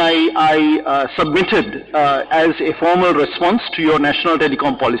something I submitted as a formal response to your national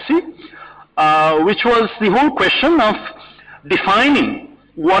telecom policy, which was the whole question of defining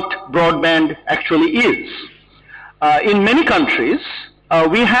what broadband actually is. In many countries,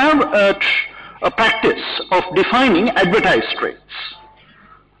 we have a practice of defining advertised rates.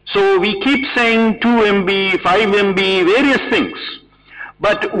 So we keep saying 2 MB, 5 MB, various things.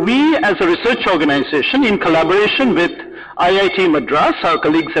 But we as a research organization, in collaboration with IIT Madras, our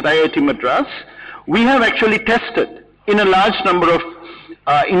colleagues at IIT Madras, we have actually tested in a large number of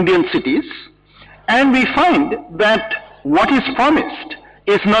Indian cities, and we find that what is promised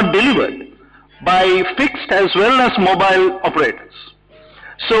is not delivered by fixed as well as mobile operators.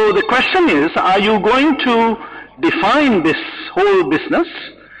 So the question is, are you going to define this whole business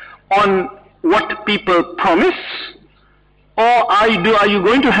on what people promise, or are you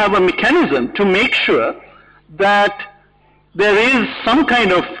going to have a mechanism to make sure that there is some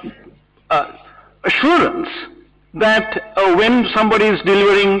kind of assurance that when somebody is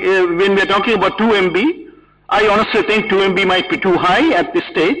delivering, when we are talking about 2 MB, I honestly think 2 MB might be too high at this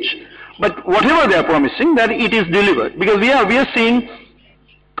stage, but whatever they are promising, that it is delivered. Because we are seeing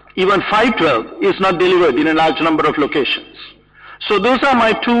even 512 is not delivered in a large number of locations. So those are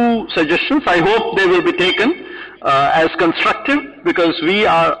my two suggestions. I hope they will be taken as constructive, because we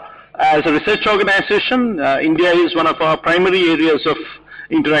are, as a research organization, India is one of our primary areas of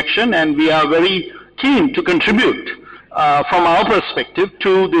interaction, and we are very keen to contribute from our perspective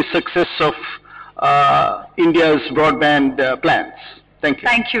to the success of India's broadband plans. Thank you.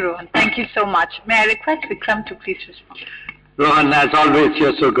 Thank you, Rohan. Thank you so much. May I request Vikram to please respond? Rohan, as always,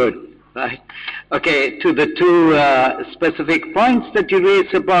 you're so good. Right. Okay, to the two specific points that you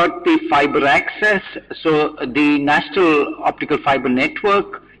raised about the fiber access. So the National Optical Fiber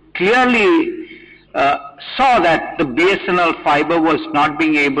Network clearly saw that the BSNL fiber was not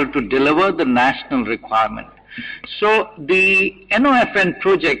being able to deliver the national requirement. So the NOFN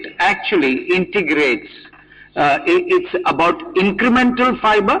project actually integrates, it's about incremental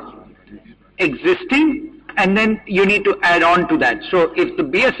fiber, existing, and then you need to add on to that. So if the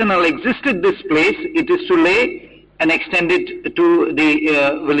BSNL existed this place, it is to lay and extend it to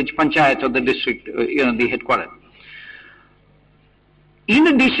the village panchayat or the district, the headquarters. In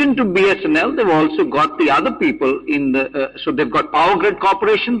addition to BSNL, they've also got the other people in the, so they've got Power Grid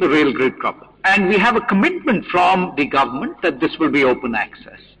Corporation, the Rail Grid Corporation. And we have a commitment from the government that this will be open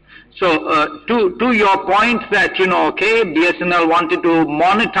access. So to your point that, okay, BSNL wanted to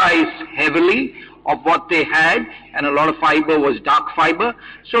monetize heavily of what they had, and a lot of fiber was dark fiber.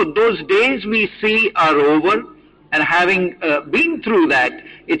 So those days we see are over, and having been through that,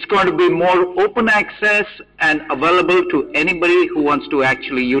 it's going to be more open access and available to anybody who wants to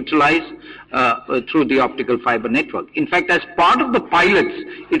actually utilize through the optical fiber network. In fact, as part of the pilots,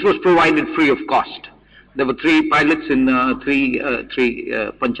 it was provided free of cost. There were 3 pilots in three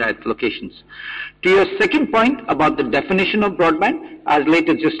panchayat locations. To your second point about the definition of broadband, as late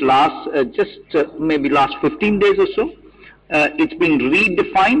as maybe last 15 days or so, it's been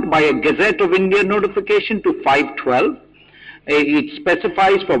redefined by a Gazette of India notification to 512. It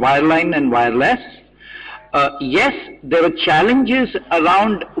specifies for wireline and wireless. Yes, there are challenges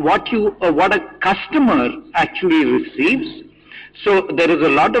around what a customer actually receives. So there is a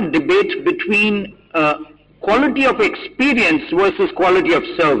lot of debate between quality of experience versus quality of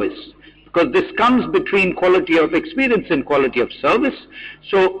service, because this comes between quality of experience and quality of service.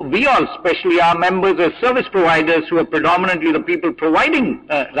 So we all, especially our members as service providers, who are predominantly the people providing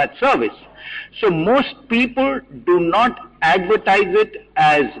that service. So most people do not advertise it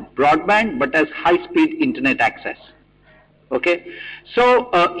as broadband, but as high-speed internet access. Okay, so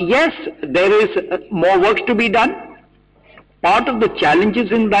yes, there is more work to be done. Part of the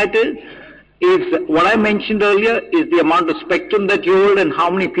challenges in that is what I mentioned earlier, is the amount of spectrum that you hold and how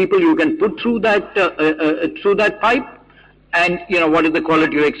many people you can put through that pipe, and what is the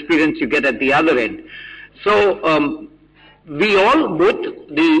quality of experience you get at the other end. So we all, both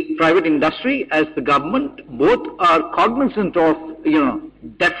the private industry as the government, both are cognizant of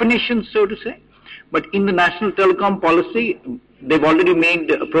definitions, so to say. But in the national telecom policy, they've already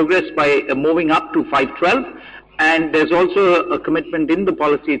made progress by moving up to 512. And there's also a commitment in the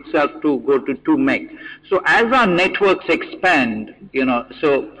policy itself to go to 2 meg. So as our networks expand,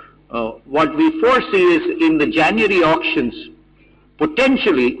 what we foresee is in the January auctions,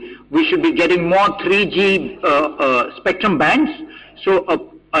 potentially we should be getting more 3G spectrum bands. So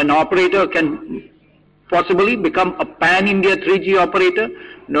an operator can possibly become a pan-India 3G operator.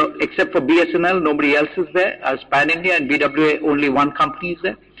 No, except for BSNL, nobody else is there as pan-India, and BWA, only one company is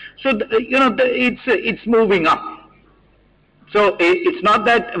there. So, it's moving up. So it's not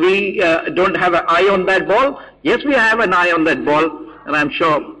that we don't have an eye on that ball. Yes, we have an eye on that ball, and I'm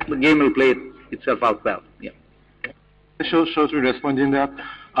sure the game will play itself out well. Yeah. Shortly responding that,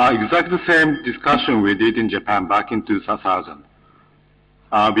 exactly the same discussion we did in Japan back in 2000.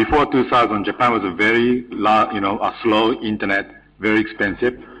 Before 2000, Japan was a very, a slow internet, very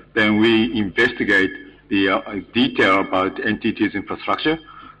expensive. Then we investigate the detail about NTT's infrastructure.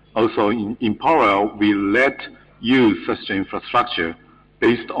 Also, in parallel, we let use such infrastructure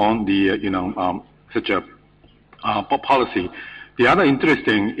based on the, such a policy. The other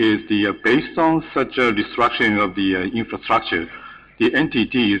interesting is based on such a restructuring of the infrastructure, the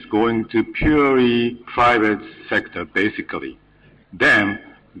NTT is going to purely private sector, basically. Then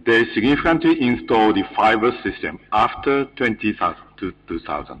they significantly install the fiber system after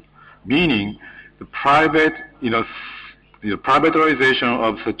 2000, meaning the private, the privatization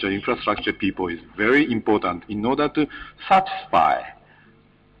of such an infrastructure people is very important in order to satisfy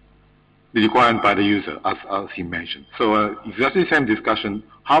the requirement by the user, as he mentioned. So exactly the same discussion,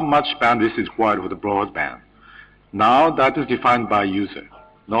 how much bandwidth is required for the broadband. Now that is defined by user,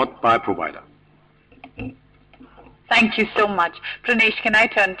 not by provider. Thank you so much. Pranesh, can I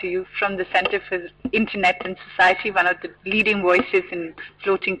turn to you from the Center for Internet and Society, one of the leading voices in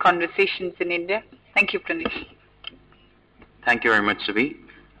floating conversations in India? Thank you, Pranesh. Thank you very much, Subi.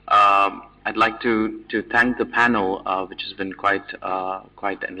 I'd like to thank the panel, which has been quite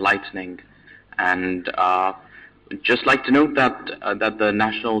enlightening, and just like to note that the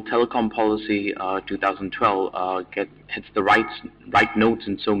National Telecom Policy 2012 hits the right notes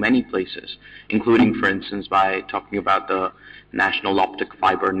in so many places, including, for instance, by talking about the National Optic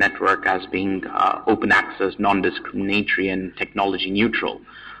Fiber Network as being open access, non-discriminatory, and technology neutral,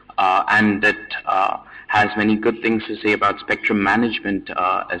 and it has many good things to say about spectrum management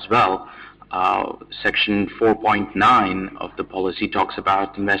as well. Section 4.9 of the policy talks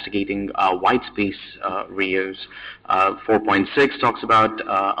about investigating white space reuse. 4.6 talks about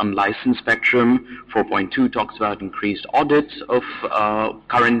unlicensed spectrum. 4.2 talks about increased audits of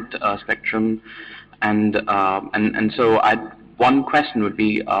current spectrum. And so one question would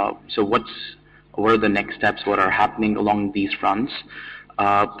be, so what are the next steps? What are happening along these fronts?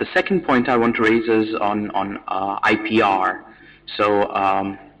 The second point I want to raise is on IPR.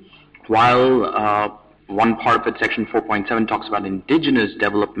 So while one part of it, Section 4.7, talks about indigenous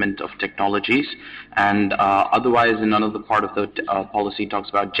development of technologies, and otherwise in another part of the policy talks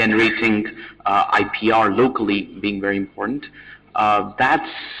about generating IPR locally being very important. That's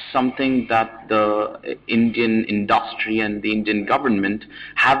something that the Indian industry and the Indian government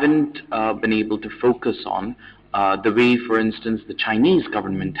haven't been able to focus on the way, for instance, the Chinese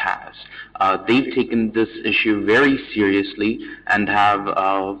government has. They've taken this issue very seriously and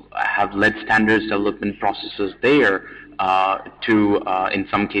have led standards development processes there to, in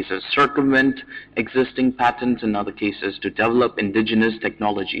some cases, circumvent existing patents, in other cases, to develop indigenous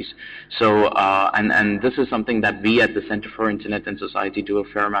technologies. So, and this is something that we at the Center for Internet and Society do a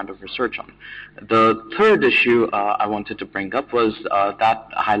fair amount of research on. The third issue I wanted to bring up was that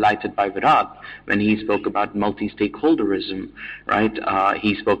highlighted by Virat when he spoke about multi-stakeholderism, right?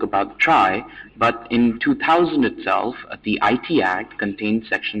 He spoke about TRI, but in 2000 itself, the IT Act contained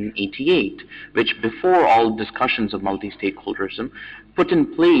Section 88, which before all discussions of multi-stakeholderism, put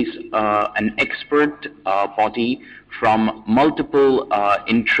in place an expert body from multiple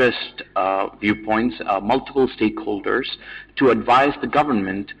interest viewpoints, multiple stakeholders, to advise the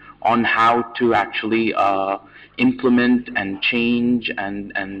government on how to actually implement and change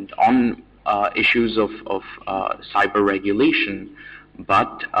and on issues of cyber regulation.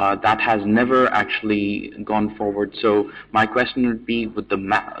 But that has never actually gone forward. So my question would be, with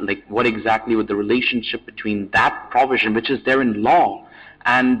what exactly would the relationship between that provision, which is there in law,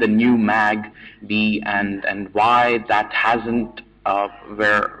 and the new MAG be, and why that hasn't,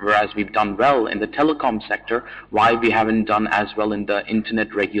 whereas we've done well in the telecom sector, why we haven't done as well in the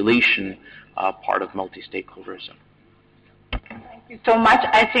internet regulation part of multi-stakeholderism? Thank you so much.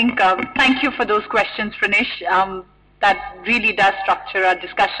 I think, thank you for those questions, Pranesh. That really does structure our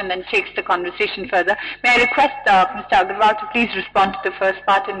discussion and takes the conversation further. May I request Mr. Agarwal to please respond to the first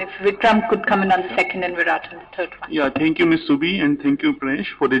part, and if Vikram could come in on the second and Virat on the third one. Yeah, thank you, Ms. Subi, and thank you, Pranesh,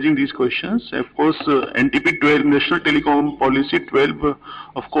 for raising these questions. Of course, NTP 12, National Telecom Policy 12,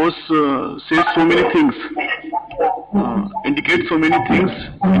 of course, says so many things, indicates so many things,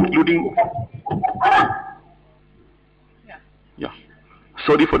 including...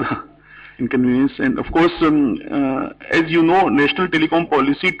 sorry for the inconvenience. And of course, as you know, National Telecom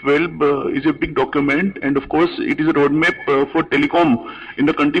Policy 12 is a big document, and of course it is a roadmap for telecom in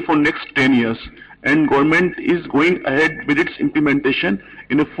the country for next 10 years. And government is going ahead with its implementation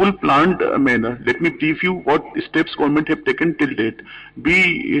in a full planned manner. Let me brief you what steps government have taken till date.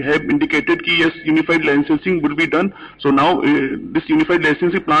 We have indicated that yes, unified licensing will be done. So now this unified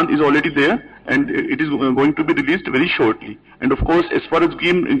licensing plan is already there, and it is going to be released very shortly. And of course, as far as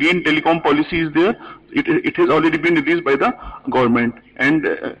green telecom policy is there, it has already been released by the government.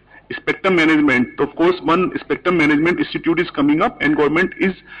 And spectrum management, of course, one spectrum management institute is coming up, and government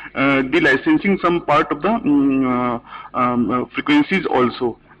is delicensing some part of the frequencies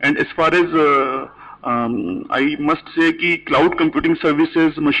also. And as far as I must say that cloud computing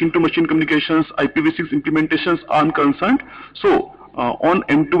services, machine-to-machine communications, IPv6 implementations are concerned. So on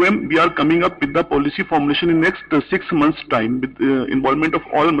M2M, we are coming up with the policy formulation in next 6 months' time with involvement of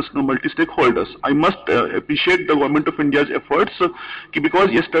all multi-stakeholders. I must appreciate the Government of India's efforts because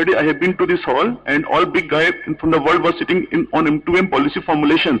yesterday I have been to this hall and all big guys from the world were sitting on M2M policy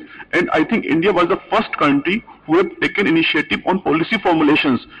formulation, and I think India was the first country who have taken initiative on policy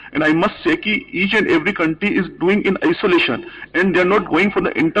formulations. And I must say that each and every country is doing in isolation, and they are not going for the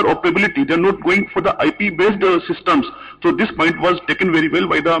interoperability, they are not going for the IP-based systems. So this point was taken very well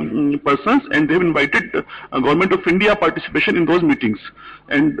by the persons, and they have invited Government of India participation in those meetings.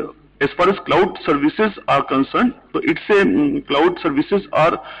 And as far as cloud services are concerned, so it's a cloud services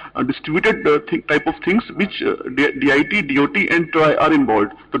are distributed type of things which DIT, DOT and TRI are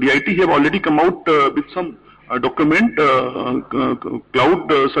involved. So DIT have already come out with some document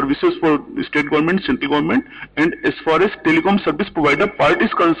cloud services for state government, central government, and as far as telecom service provider part is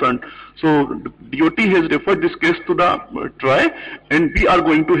concerned. So DOT has referred this case to the TRI, and we are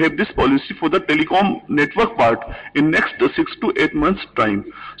going to have this policy for the telecom network part in next 6 to 8 months time.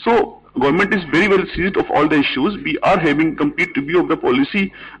 So government is very well seized of all the issues. We are having complete review of the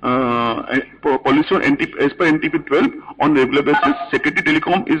policy policy on as per NTP 12 on regular basis. Secretary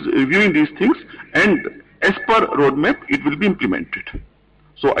Telecom is reviewing these things, and as per roadmap, it will be implemented.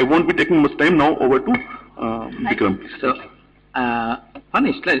 So I won't be taking much time now. Over to Vikram. So,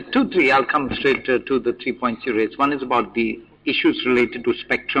 Manish, 2, 3, I'll come straight to the 3 points you raised. One is about the issues related to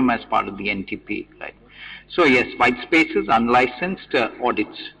spectrum as part of the NTP, right? So yes, white spaces, unlicensed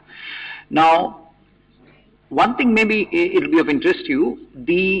audits. Now, one thing maybe it'll be of interest to you,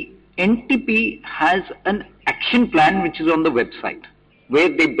 the NTP has an action plan which is on the website, where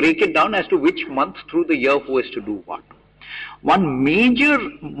they break it down as to which month through the year who has to do what. One major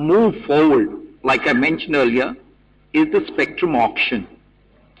move forward, like I mentioned earlier, is the spectrum auction.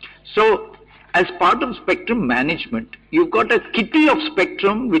 So, as part of spectrum management, you've got a kitty of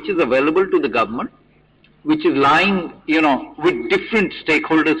spectrum which is available to the government, which is lying, with different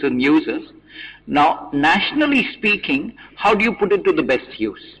stakeholders and users. Now, nationally speaking, how do you put it to the best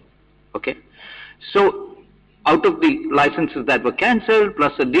use? Okay? So, out of the licenses that were cancelled,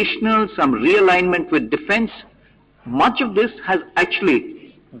 plus additional, some realignment with defense, much of this has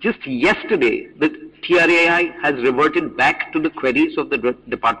actually, just yesterday, the TRAI has reverted back to the queries of the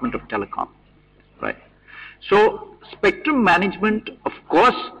Department of Telecom, right? So, spectrum management, of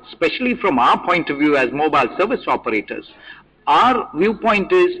course, especially from our point of view as mobile service operators, our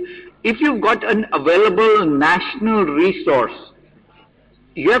viewpoint is, if you've got an available national resource,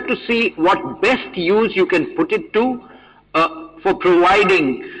 you have to see what best use you can put it to for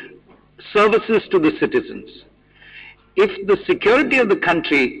providing services to the citizens. If the security of the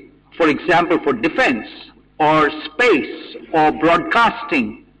country, for example, for defense or space or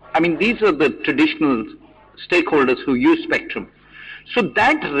broadcasting, I mean, these are the traditional stakeholders who use spectrum. So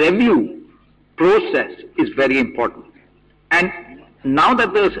that review process is very important. And now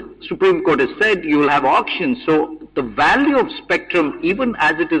that the Supreme Court has said you will have auctions, so the value of spectrum, even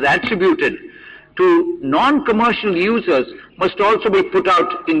as it is attributed to non-commercial users, must also be put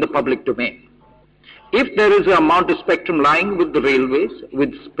out in the public domain. If there is an amount of spectrum lying with the railways,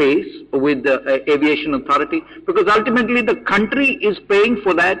 with space, with the aviation authority, because ultimately the country is paying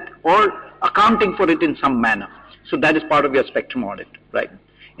for that or accounting for it in some manner. So that is part of your spectrum audit, right?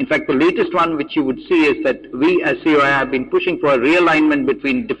 In fact, the latest one which you would see is that we as COI have been pushing for a realignment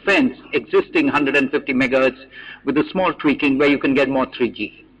between defense, existing 150 megahertz, with a small tweaking where you can get more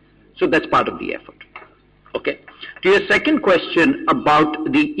 3G. So that's part of the effort. Okay. To your second question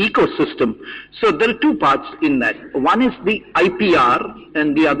about the ecosystem, so there are two parts in that. One is the IPR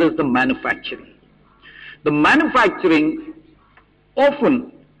and the other is the manufacturing. The manufacturing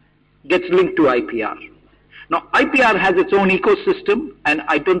often gets linked to IPR. Now, IPR has its own ecosystem, and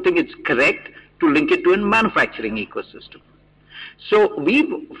I don't think it's correct to link it to a manufacturing ecosystem. So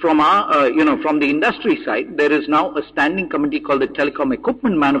from the industry side, there is now a standing committee called the Telecom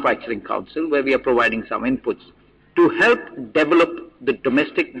Equipment Manufacturing Council, where we are providing some inputs to help develop the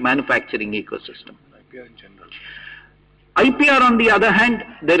domestic manufacturing ecosystem. IPR in general. IPR, on the other hand,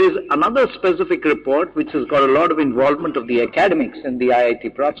 there is another specific report which has got a lot of involvement of the academics and the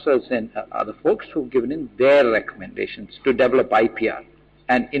IIT professors and other folks who've given in their recommendations to develop IPR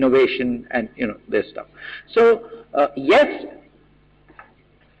and innovation and their stuff. So yes,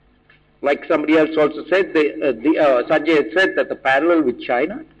 like somebody else also said, Sanjay had said that the parallel with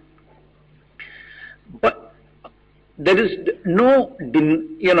China, but there is no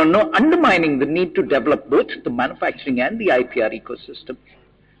undermining the need to develop both the manufacturing and the IPR ecosystem.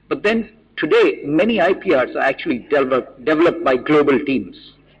 But then today, many IPRs are actually developed by global teams.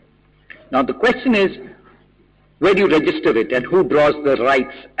 Now the question is, where do you register it and who draws the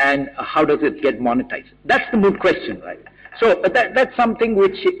rights and how does it get monetized? That's the moot question, right? So that's something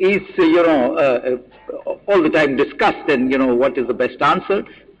which is, all the time discussed, and what is the best answer?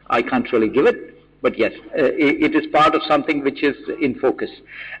 I can't really give it. But yes, it is part of something which is in focus.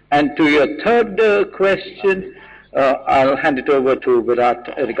 And to your third question, I'll hand it over to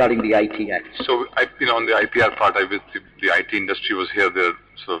Virat regarding the IT Act. So, on the IPR part, the IT industry was here. They're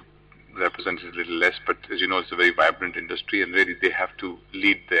sort of represented a little less, but as you know, it's a very vibrant industry, and really they have to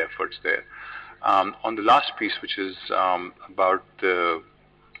lead the efforts there. On the last piece, which is about the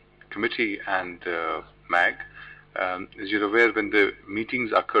committee and MAG, as you're aware, when the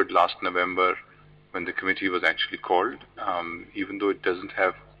meetings occurred last November, when the committee was actually called, even though it doesn't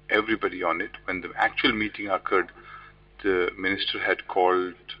have everybody on it, when the actual meeting occurred, the minister had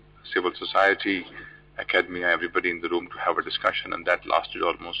called civil society, academia, everybody in the room to have a discussion, and that lasted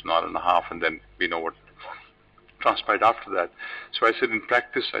almost an hour and a half, and then we know what transpired after that. So I said, in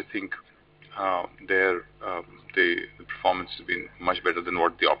practice, I think the performance has been much better than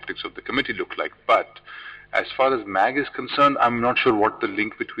what the optics of the committee looked like. But as far as MAG is concerned, I'm not sure what the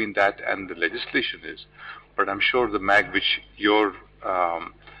link between that and the legislation is. But I'm sure the MAG, which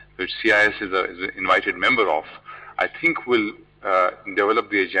which CIS is an invited member of, I think will develop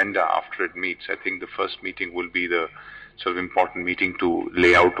the agenda after it meets. I think the first meeting will be the sort of important meeting to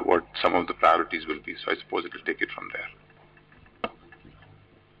lay out what some of the priorities will be. So I suppose it will take it from there.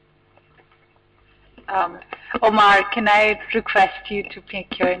 Omar, can I request you to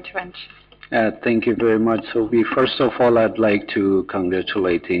make your intervention? Thank you very much. So first of all, I'd like to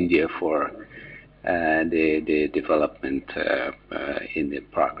congratulate India for the development in the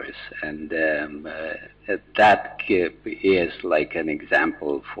progress, and that is like an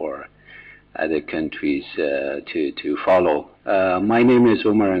example for other countries to follow. My name is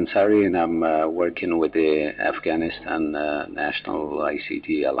Umar Ansari, and I'm working with the Afghanistan National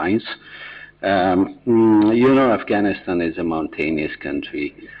ICT Alliance. Afghanistan is a mountainous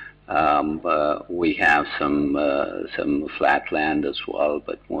country. We have some flat land as well,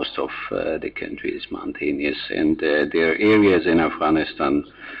 but most of the country is mountainous, and there are areas in Afghanistan,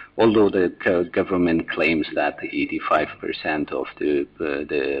 although the government claims that 85% of the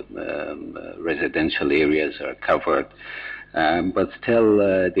residential areas are covered, but still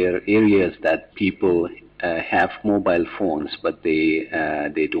there are areas that people have mobile phones, but they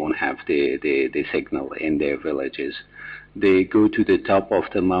don't have the signal in their villages. They go to the top of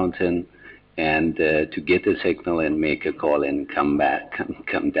the mountain and to get a signal and make a call and come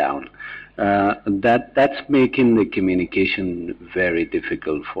down. That's making the communication very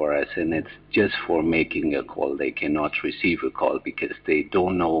difficult for us, and it's just for making a call. They cannot receive a call because they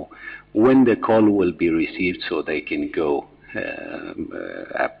don't know when the call will be received, so they can go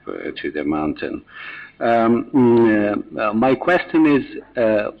up to the mountain. My question is,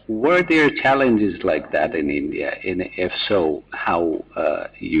 were there challenges like that in India? And if so, how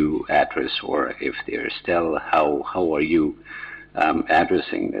you address, or if there's still, how are you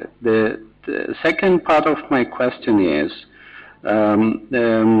addressing it? The second part of my question is,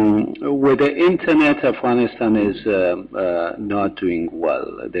 with the internet, Afghanistan is not doing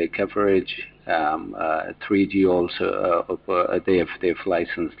well. The coverage, 3G also, they've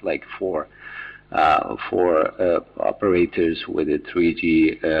licensed like four operators with a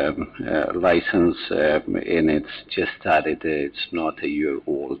 3G license, and it's just started. It's not a year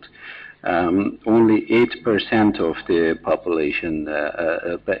old. Only 8% of the population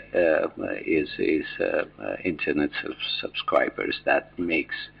is internet subscribers. That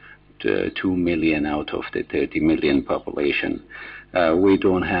makes 2 million out of the 30 million population. We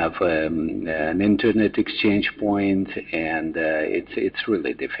don't have an internet exchange point, and it's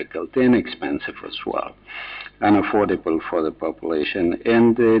really difficult and expensive as well, unaffordable for the population.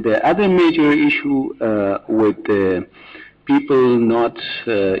 And the other major issue with the people not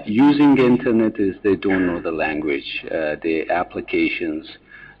using internet is they don't know the language, the applications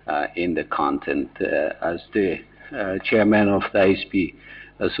in the content. As the chairman of the ISP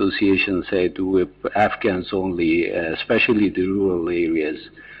Association said, Afghans only, especially the rural areas,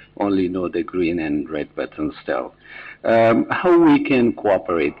 only know the green and red buttons still. How we can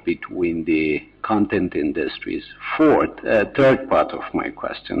cooperate between the content industries. Third part of my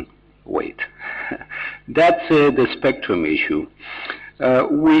question. Wait. That's the spectrum issue.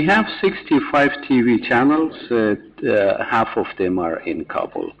 We have 65 TV channels. Half of them are in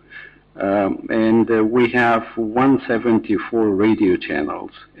Kabul. And we have 174 radio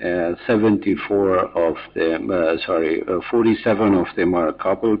channels. 47 of them are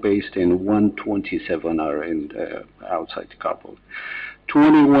Kabul-based, and 127 are outside Kabul.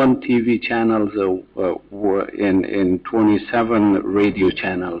 21 TV channels and 27 radio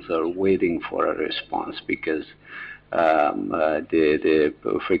channels are waiting for a response because the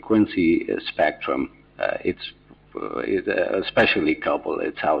frequency spectrum, especially Kabul,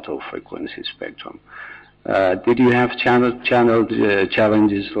 it's out of frequency spectrum. Did you have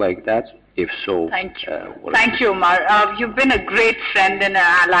challenges like that? If so, thank you. Thank you, Omar. You've been a great friend and an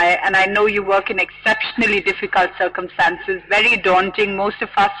ally, and I know you work in exceptionally difficult circumstances, very daunting. Most of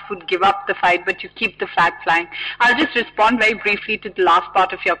us would give up the fight, but you keep the flag flying. I'll just respond very briefly to the last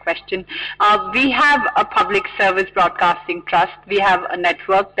part of your question. We have a public service broadcasting trust. We have a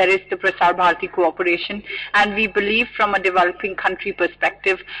network. There is the Prasar Bharati Cooperation, and we believe from a developing country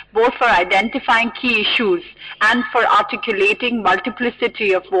perspective, both for identifying key issues and for articulating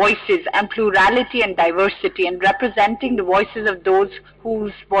multiplicity of voices and plurality and diversity, and representing the voices of those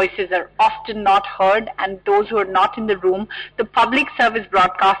whose voices are often not heard and those who are not in the room, the public service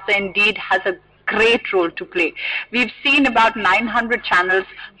broadcaster indeed has a great role to play. We've seen about 900 channels,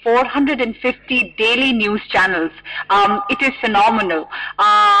 450 daily news channels. It is phenomenal.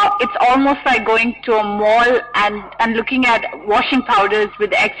 It's almost like going to a mall and looking at washing powders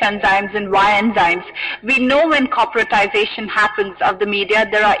with X enzymes and Y enzymes. We know when corporatization happens of the media,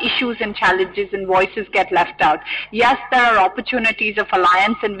 there are issues and challenges and voices get left out. Yes, there are opportunities of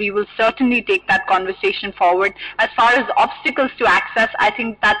alliance, and we will certainly take that conversation forward. As far as obstacles to access, I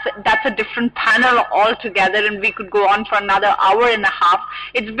think that's a different panel altogether, and we could go on for another hour and a half.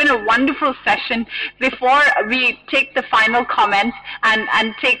 It's been a wonderful session. Before we take the final comments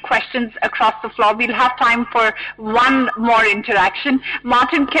and take questions across the floor, we'll have time for one more interaction.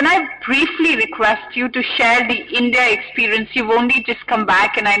 Martin, can I briefly request you to share the India experience? You've only just come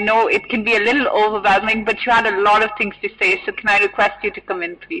back, and I know it can be a little overwhelming, but you had a lot of things to say, so can I request you to come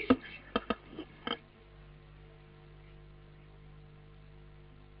in, please?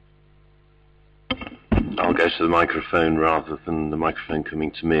 I'll go to the microphone rather than the microphone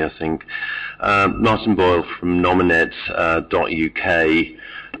coming to me, I think. Martin Boyle from nominate.uk,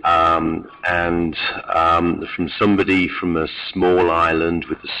 and from somebody from a small island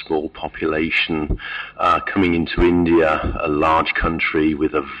with a small population coming into India, a large country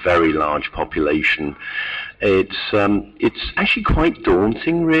with a very large population. It's actually quite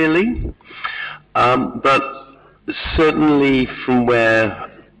daunting, really. But certainly from where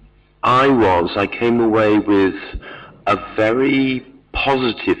I came away with a very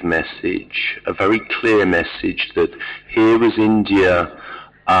positive message, a very clear message that here was India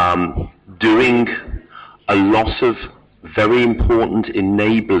doing a lot of very important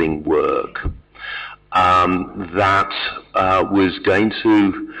enabling work that was going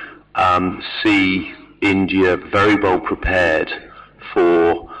to see India very well prepared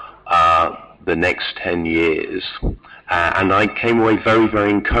for the next 10 years. And I came away very, very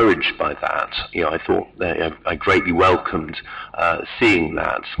encouraged by that. I thought I greatly welcomed seeing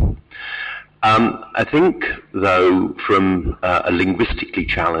that. I think, though, from a linguistically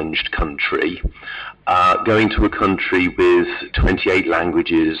challenged country, going to a country with 28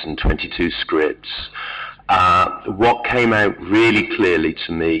 languages and 22 scripts, what came out really clearly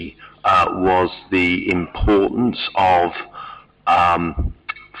to me was the importance of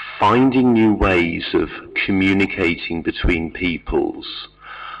finding new ways of communicating between peoples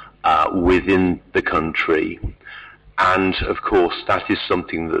within the country. And of course, that is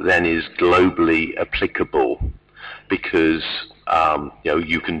something that then is globally applicable, because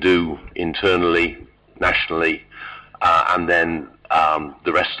you can do internally, nationally, and then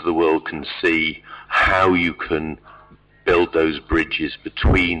the rest of the world can see how you can build those bridges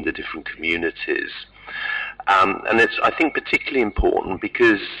between the different communities. And it's, I think, particularly important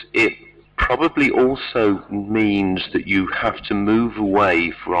because it probably also means that you have to move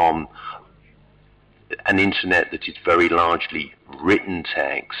away from an internet that is very largely written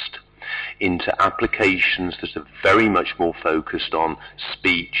text into applications that are very much more focused on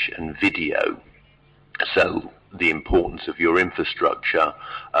speech and video. So the importance of your infrastructure,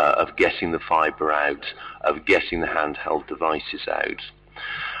 of getting the fiber out, of getting the handheld devices out.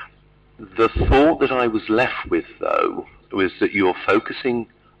 The thought that I was left with, though, was that you're focusing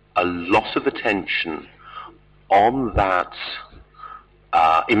a lot of attention on that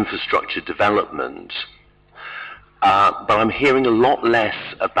infrastructure development, but I'm hearing a lot less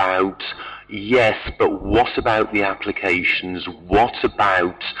about, yes, but what about the applications? What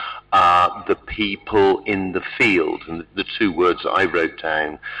about the people in the field? And the two words I wrote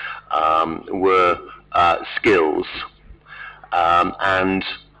down were skills and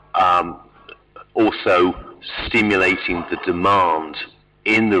also stimulating the demand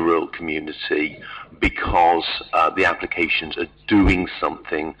in the rural community, because the applications are doing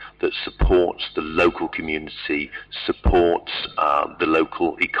something that supports the local community, supports the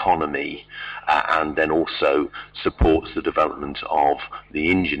local economy, and then also supports the development of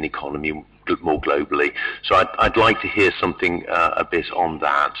the Indian economy more globally. So I'd like to hear something a bit on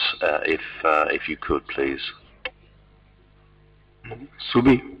that, if you could, please.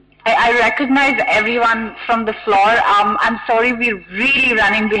 Subi. I recognize everyone from the floor. I'm sorry, we're really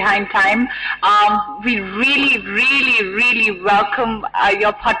running behind time. We really welcome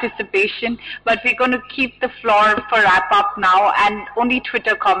your participation, but we're going to keep the floor for wrap up now, and only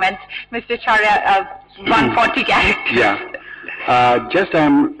Twitter comments. Mr. Charya, 140 characters. Yeah. Just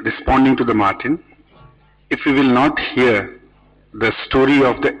I'm responding to the Martin. If we will not hear the story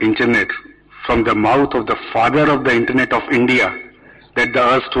of the internet from the mouth of the father of the internet of India, that the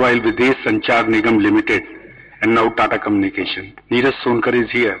erstwhile Videsh Sanchar Nigam Limited and now Tata Communication. Neeraj Sonkar is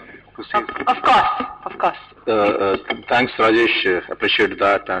here. Of course. Thanks, Rajesh. Appreciate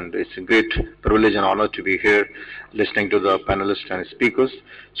that, and it's a great privilege and honor to be here listening to the panelists and speakers.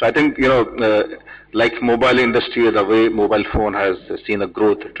 So I think, like mobile industry, the way mobile phone has seen a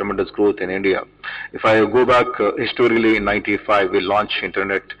growth, tremendous growth in India. If I go back historically in 95, we launched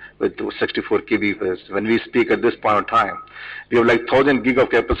internet with 64 kbps. When we speak at this point in time, we have like 1,000 gig of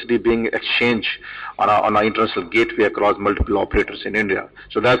capacity being exchanged on our international gateway across multiple operators in India.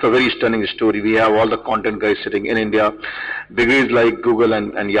 So that's a very stunning story. We have all the content guys sitting in India, degrees like Google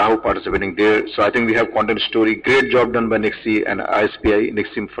and Yahoo participating there. So I think we have content story. Great job done by Nixie and ISPI,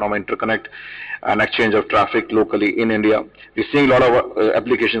 Nixie from Interconnect, and exchange of traffic locally in India. We're seeing a lot of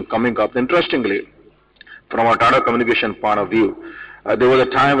applications coming up. Interestingly, from a Tata Communication point of view, there was a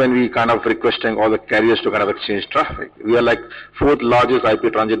time when we kind of requesting all the carriers to kind of exchange traffic. We are like 4th largest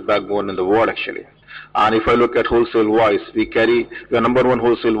IP transit backbone in the world, actually. And if I look at wholesale voice, we are number 1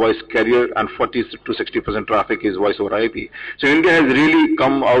 wholesale voice carrier, and 40 to 60% traffic is voice over IP. So India has really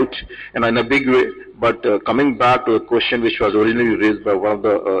come out in a big way. But coming back to the question which was originally raised by one of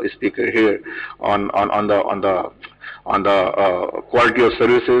the speakers here on the quality of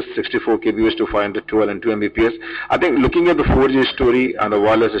services, 64 kbps to 512 and 2 Mbps. I think looking at the 4G story and the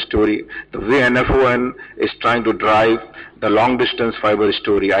wireless story, the way NFON is trying to drive the long distance fiber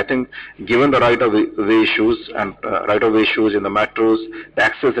story, I think given the right of way issues and right of way issues in the metros, the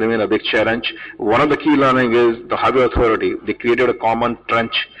access remain a big challenge. One of the key learning is the highway authority. They created a common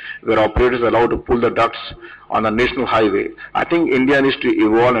trench where operators are allowed to pull the ducts on the national highway. I think India needs to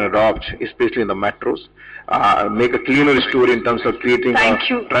evolve and adopt, especially in the metros. Make a cleaner story in terms of creating Thank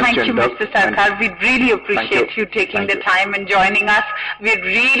you, Mr. Sarkar. We really appreciate you taking the time and joining us. We're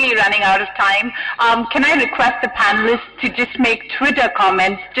really running out of time. Can I request the panelists to just make Twitter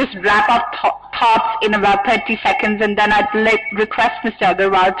comments, just wrap up thoughts in about 30 seconds, and then I'd request Mr.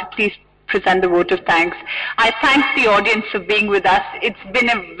 Agarwal to please present the vote of thanks. I thank the audience for being with us. It's been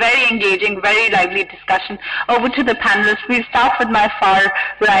a very engaging, very lively discussion. Over to the panelists. We'll start with my far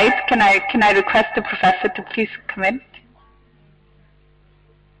right. Can I request the professor to please come in?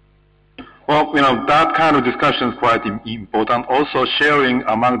 Well, that kind of discussion is quite important. Also, sharing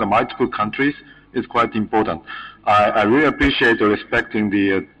among the multiple countries is quite important. I really appreciate you respecting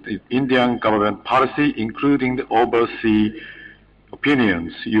the Indian government policy, including the overseas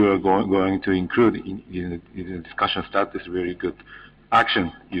opinions you are going to include in the discussion. That is very good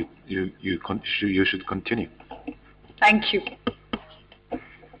action. You should continue. Thank you.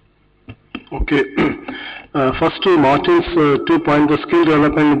 Okay. First to Martin's 2 points, the skill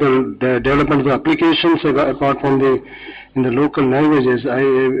development, the development of the applications apart from in the local languages.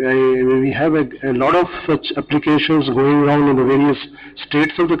 We have a lot of such applications going around in the various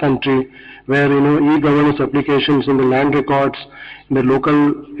states of the country, where e-governance applications in the land records, in the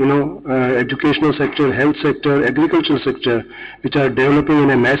local educational sector, health sector, agricultural sector, which are developing in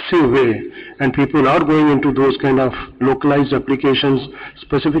a massive way, and people are going into those kind of localized applications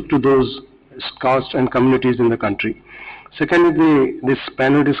specific to those caste and communities in the country. Second is this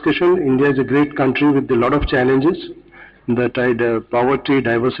panel discussion. India is a great country with a lot of challenges, poverty,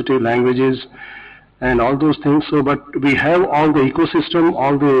 diversity, languages, and all those things. So, but we have all the ecosystem,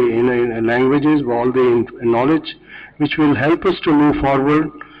 all the languages, all the knowledge, which will help us to move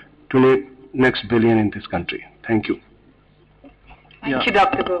forward to the next billion in this country. Thank you. Thank you,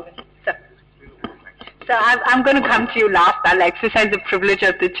 Dr. Govind. So I'm going to come to you last. I'll exercise the privilege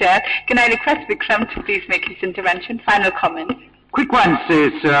of the chair. Can I request Vikram to please make his intervention? Final comment. Quick one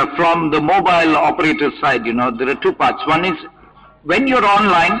says, from the mobile operator side, there are two parts. One is, when you're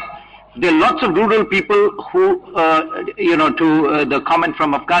online, there are lots of rural people who, to the comment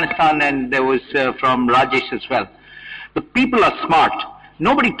from Afghanistan, and there was from Rajesh as well. The people are smart.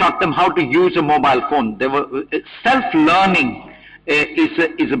 Nobody taught them how to use a mobile phone. Self-learning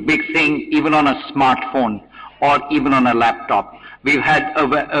is a big thing, even on a smartphone or even on a laptop. We've had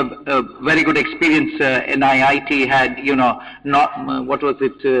a very good experience. NIIT had, what was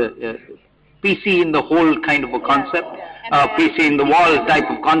it, PC in the whole kind of a concept, PC in the wall type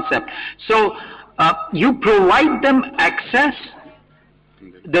of concept. So you provide them access.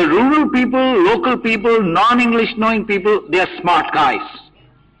 The rural people, local people, non-English knowing people, they are smart guys.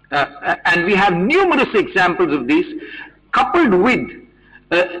 And we have numerous examples of these, coupled with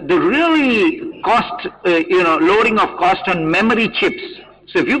the really cost, lowering of cost on memory chips.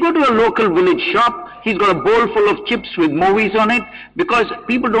 So if you go to a local village shop, he's got a bowl full of chips with movies on it, because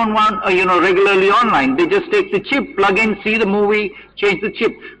people don't want, regularly online. They just take the chip, plug in, see the movie, change the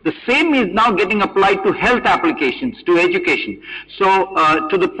chip. The same is now getting applied to health applications, to education. So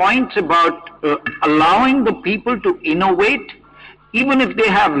to the point about allowing the people to innovate, even if they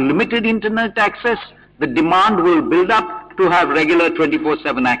have limited internet access, the demand will build up to have regular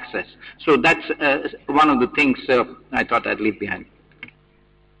 24/7 access. So that's one of the things I thought I'd leave behind.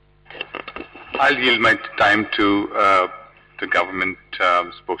 I'll yield my time to the government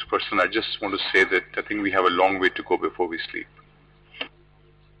spokesperson. I just want to say that I think we have a long way to go before we sleep.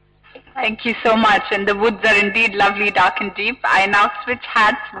 Thank you so much. And the woods are indeed lovely, dark and deep. I now switch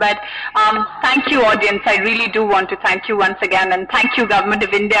hats, but thank you, audience. I really do want to thank you once again, and thank you, Government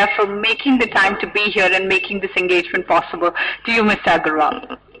of India, for making the time to be here and making this engagement possible. To you, Mr.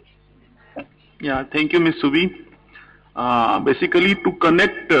 Agarwal. Yeah, thank you, Ms. Subi. Basically, to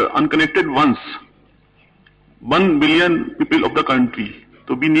connect unconnected ones, 1 billion people of the country.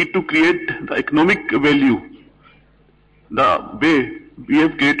 So we need to create the economic value, the way we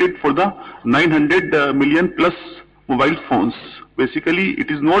have created for the 900 million plus mobile phones. Basically, it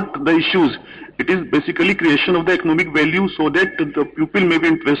is not the issues. It is basically creation of the economic value so that the people may be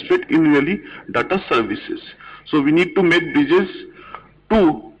interested in really data services. So we need to make bridges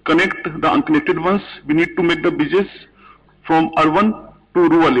to connect the unconnected ones. We need to make the bridges from urban to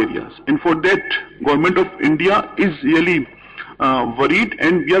rural areas. And for that, Government of India is really worried,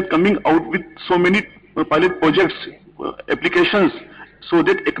 and we are coming out with so many pilot projects, applications, so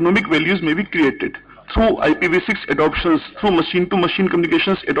that economic values may be created. Through IPv6 adoptions, through machine-to-machine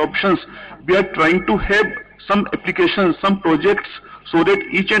communications adoptions, we are trying to have some applications, some projects, so that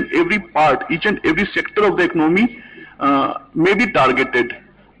each and every part, each and every sector of the economy may be targeted.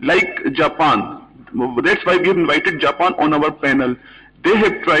 Like Japan, that's why we have invited Japan on our panel. They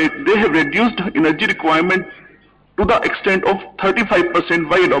have reduced energy requirement to the extent of 35%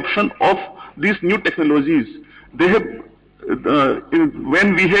 by adoption of these new technologies. They have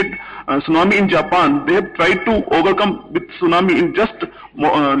when we had tsunami in Japan, they have tried to overcome with tsunami in just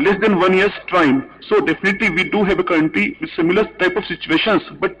less than 1 year's time. So definitely we do have a country with similar type of situations,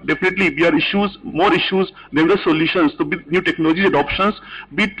 but definitely we are more issues than the solutions. So with new technology adoptions,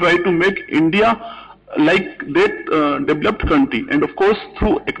 we try to make India like that developed country. And of course,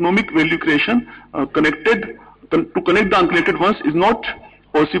 through economic value creation, to connect the unconnected ones is not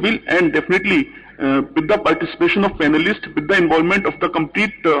possible, and definitely with the participation of panelists, with the involvement of the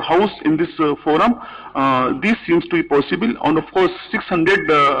complete house in this forum, this seems to be possible. And of course,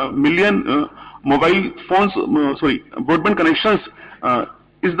 600 million mobile phones, broadband connections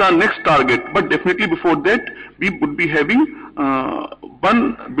is the next target. But definitely before that, we would be having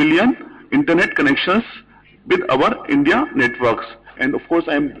 1 billion internet connections with our India networks. And of course,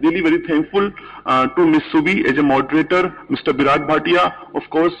 I am really very thankful to Ms. Subi as a moderator, Mr. Virat Bhatia, of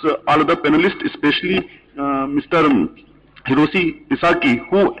course, all other panelists, especially Mr. Hiroshi Isaki,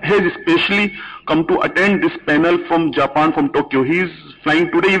 who has especially come to attend this panel from Japan, from Tokyo. He is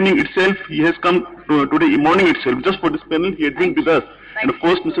flying today evening itself. He has come today morning itself just for this panel. He had been with us. and of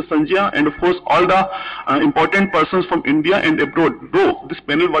course Mr. Sanjaya, and of course all the important persons from India and abroad. Though this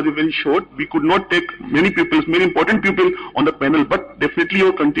panel was very short, we could not take many important people on the panel, but definitely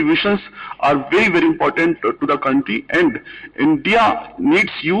your contributions are very, very important to the country, and India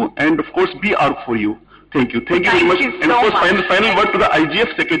needs you, and of course we are for you. Thank you. Thank you very much. And of course final word to the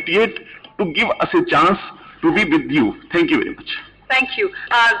IGF Secretariat to give us a chance to be with you. Thank you very much. Thank you.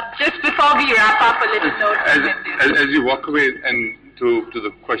 Just before we wrap up, a little note. As you walk away and to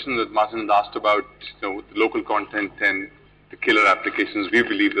the question that Martin had asked about, the local content and the killer applications, we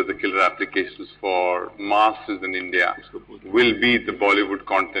believe that the killer applications for masses in India will be the Bollywood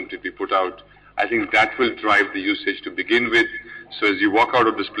content that we put out. I think that will drive the usage to begin with. So as you walk out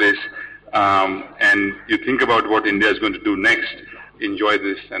of this place and you think about what India is going to do next, enjoy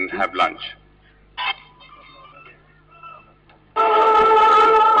this and have lunch.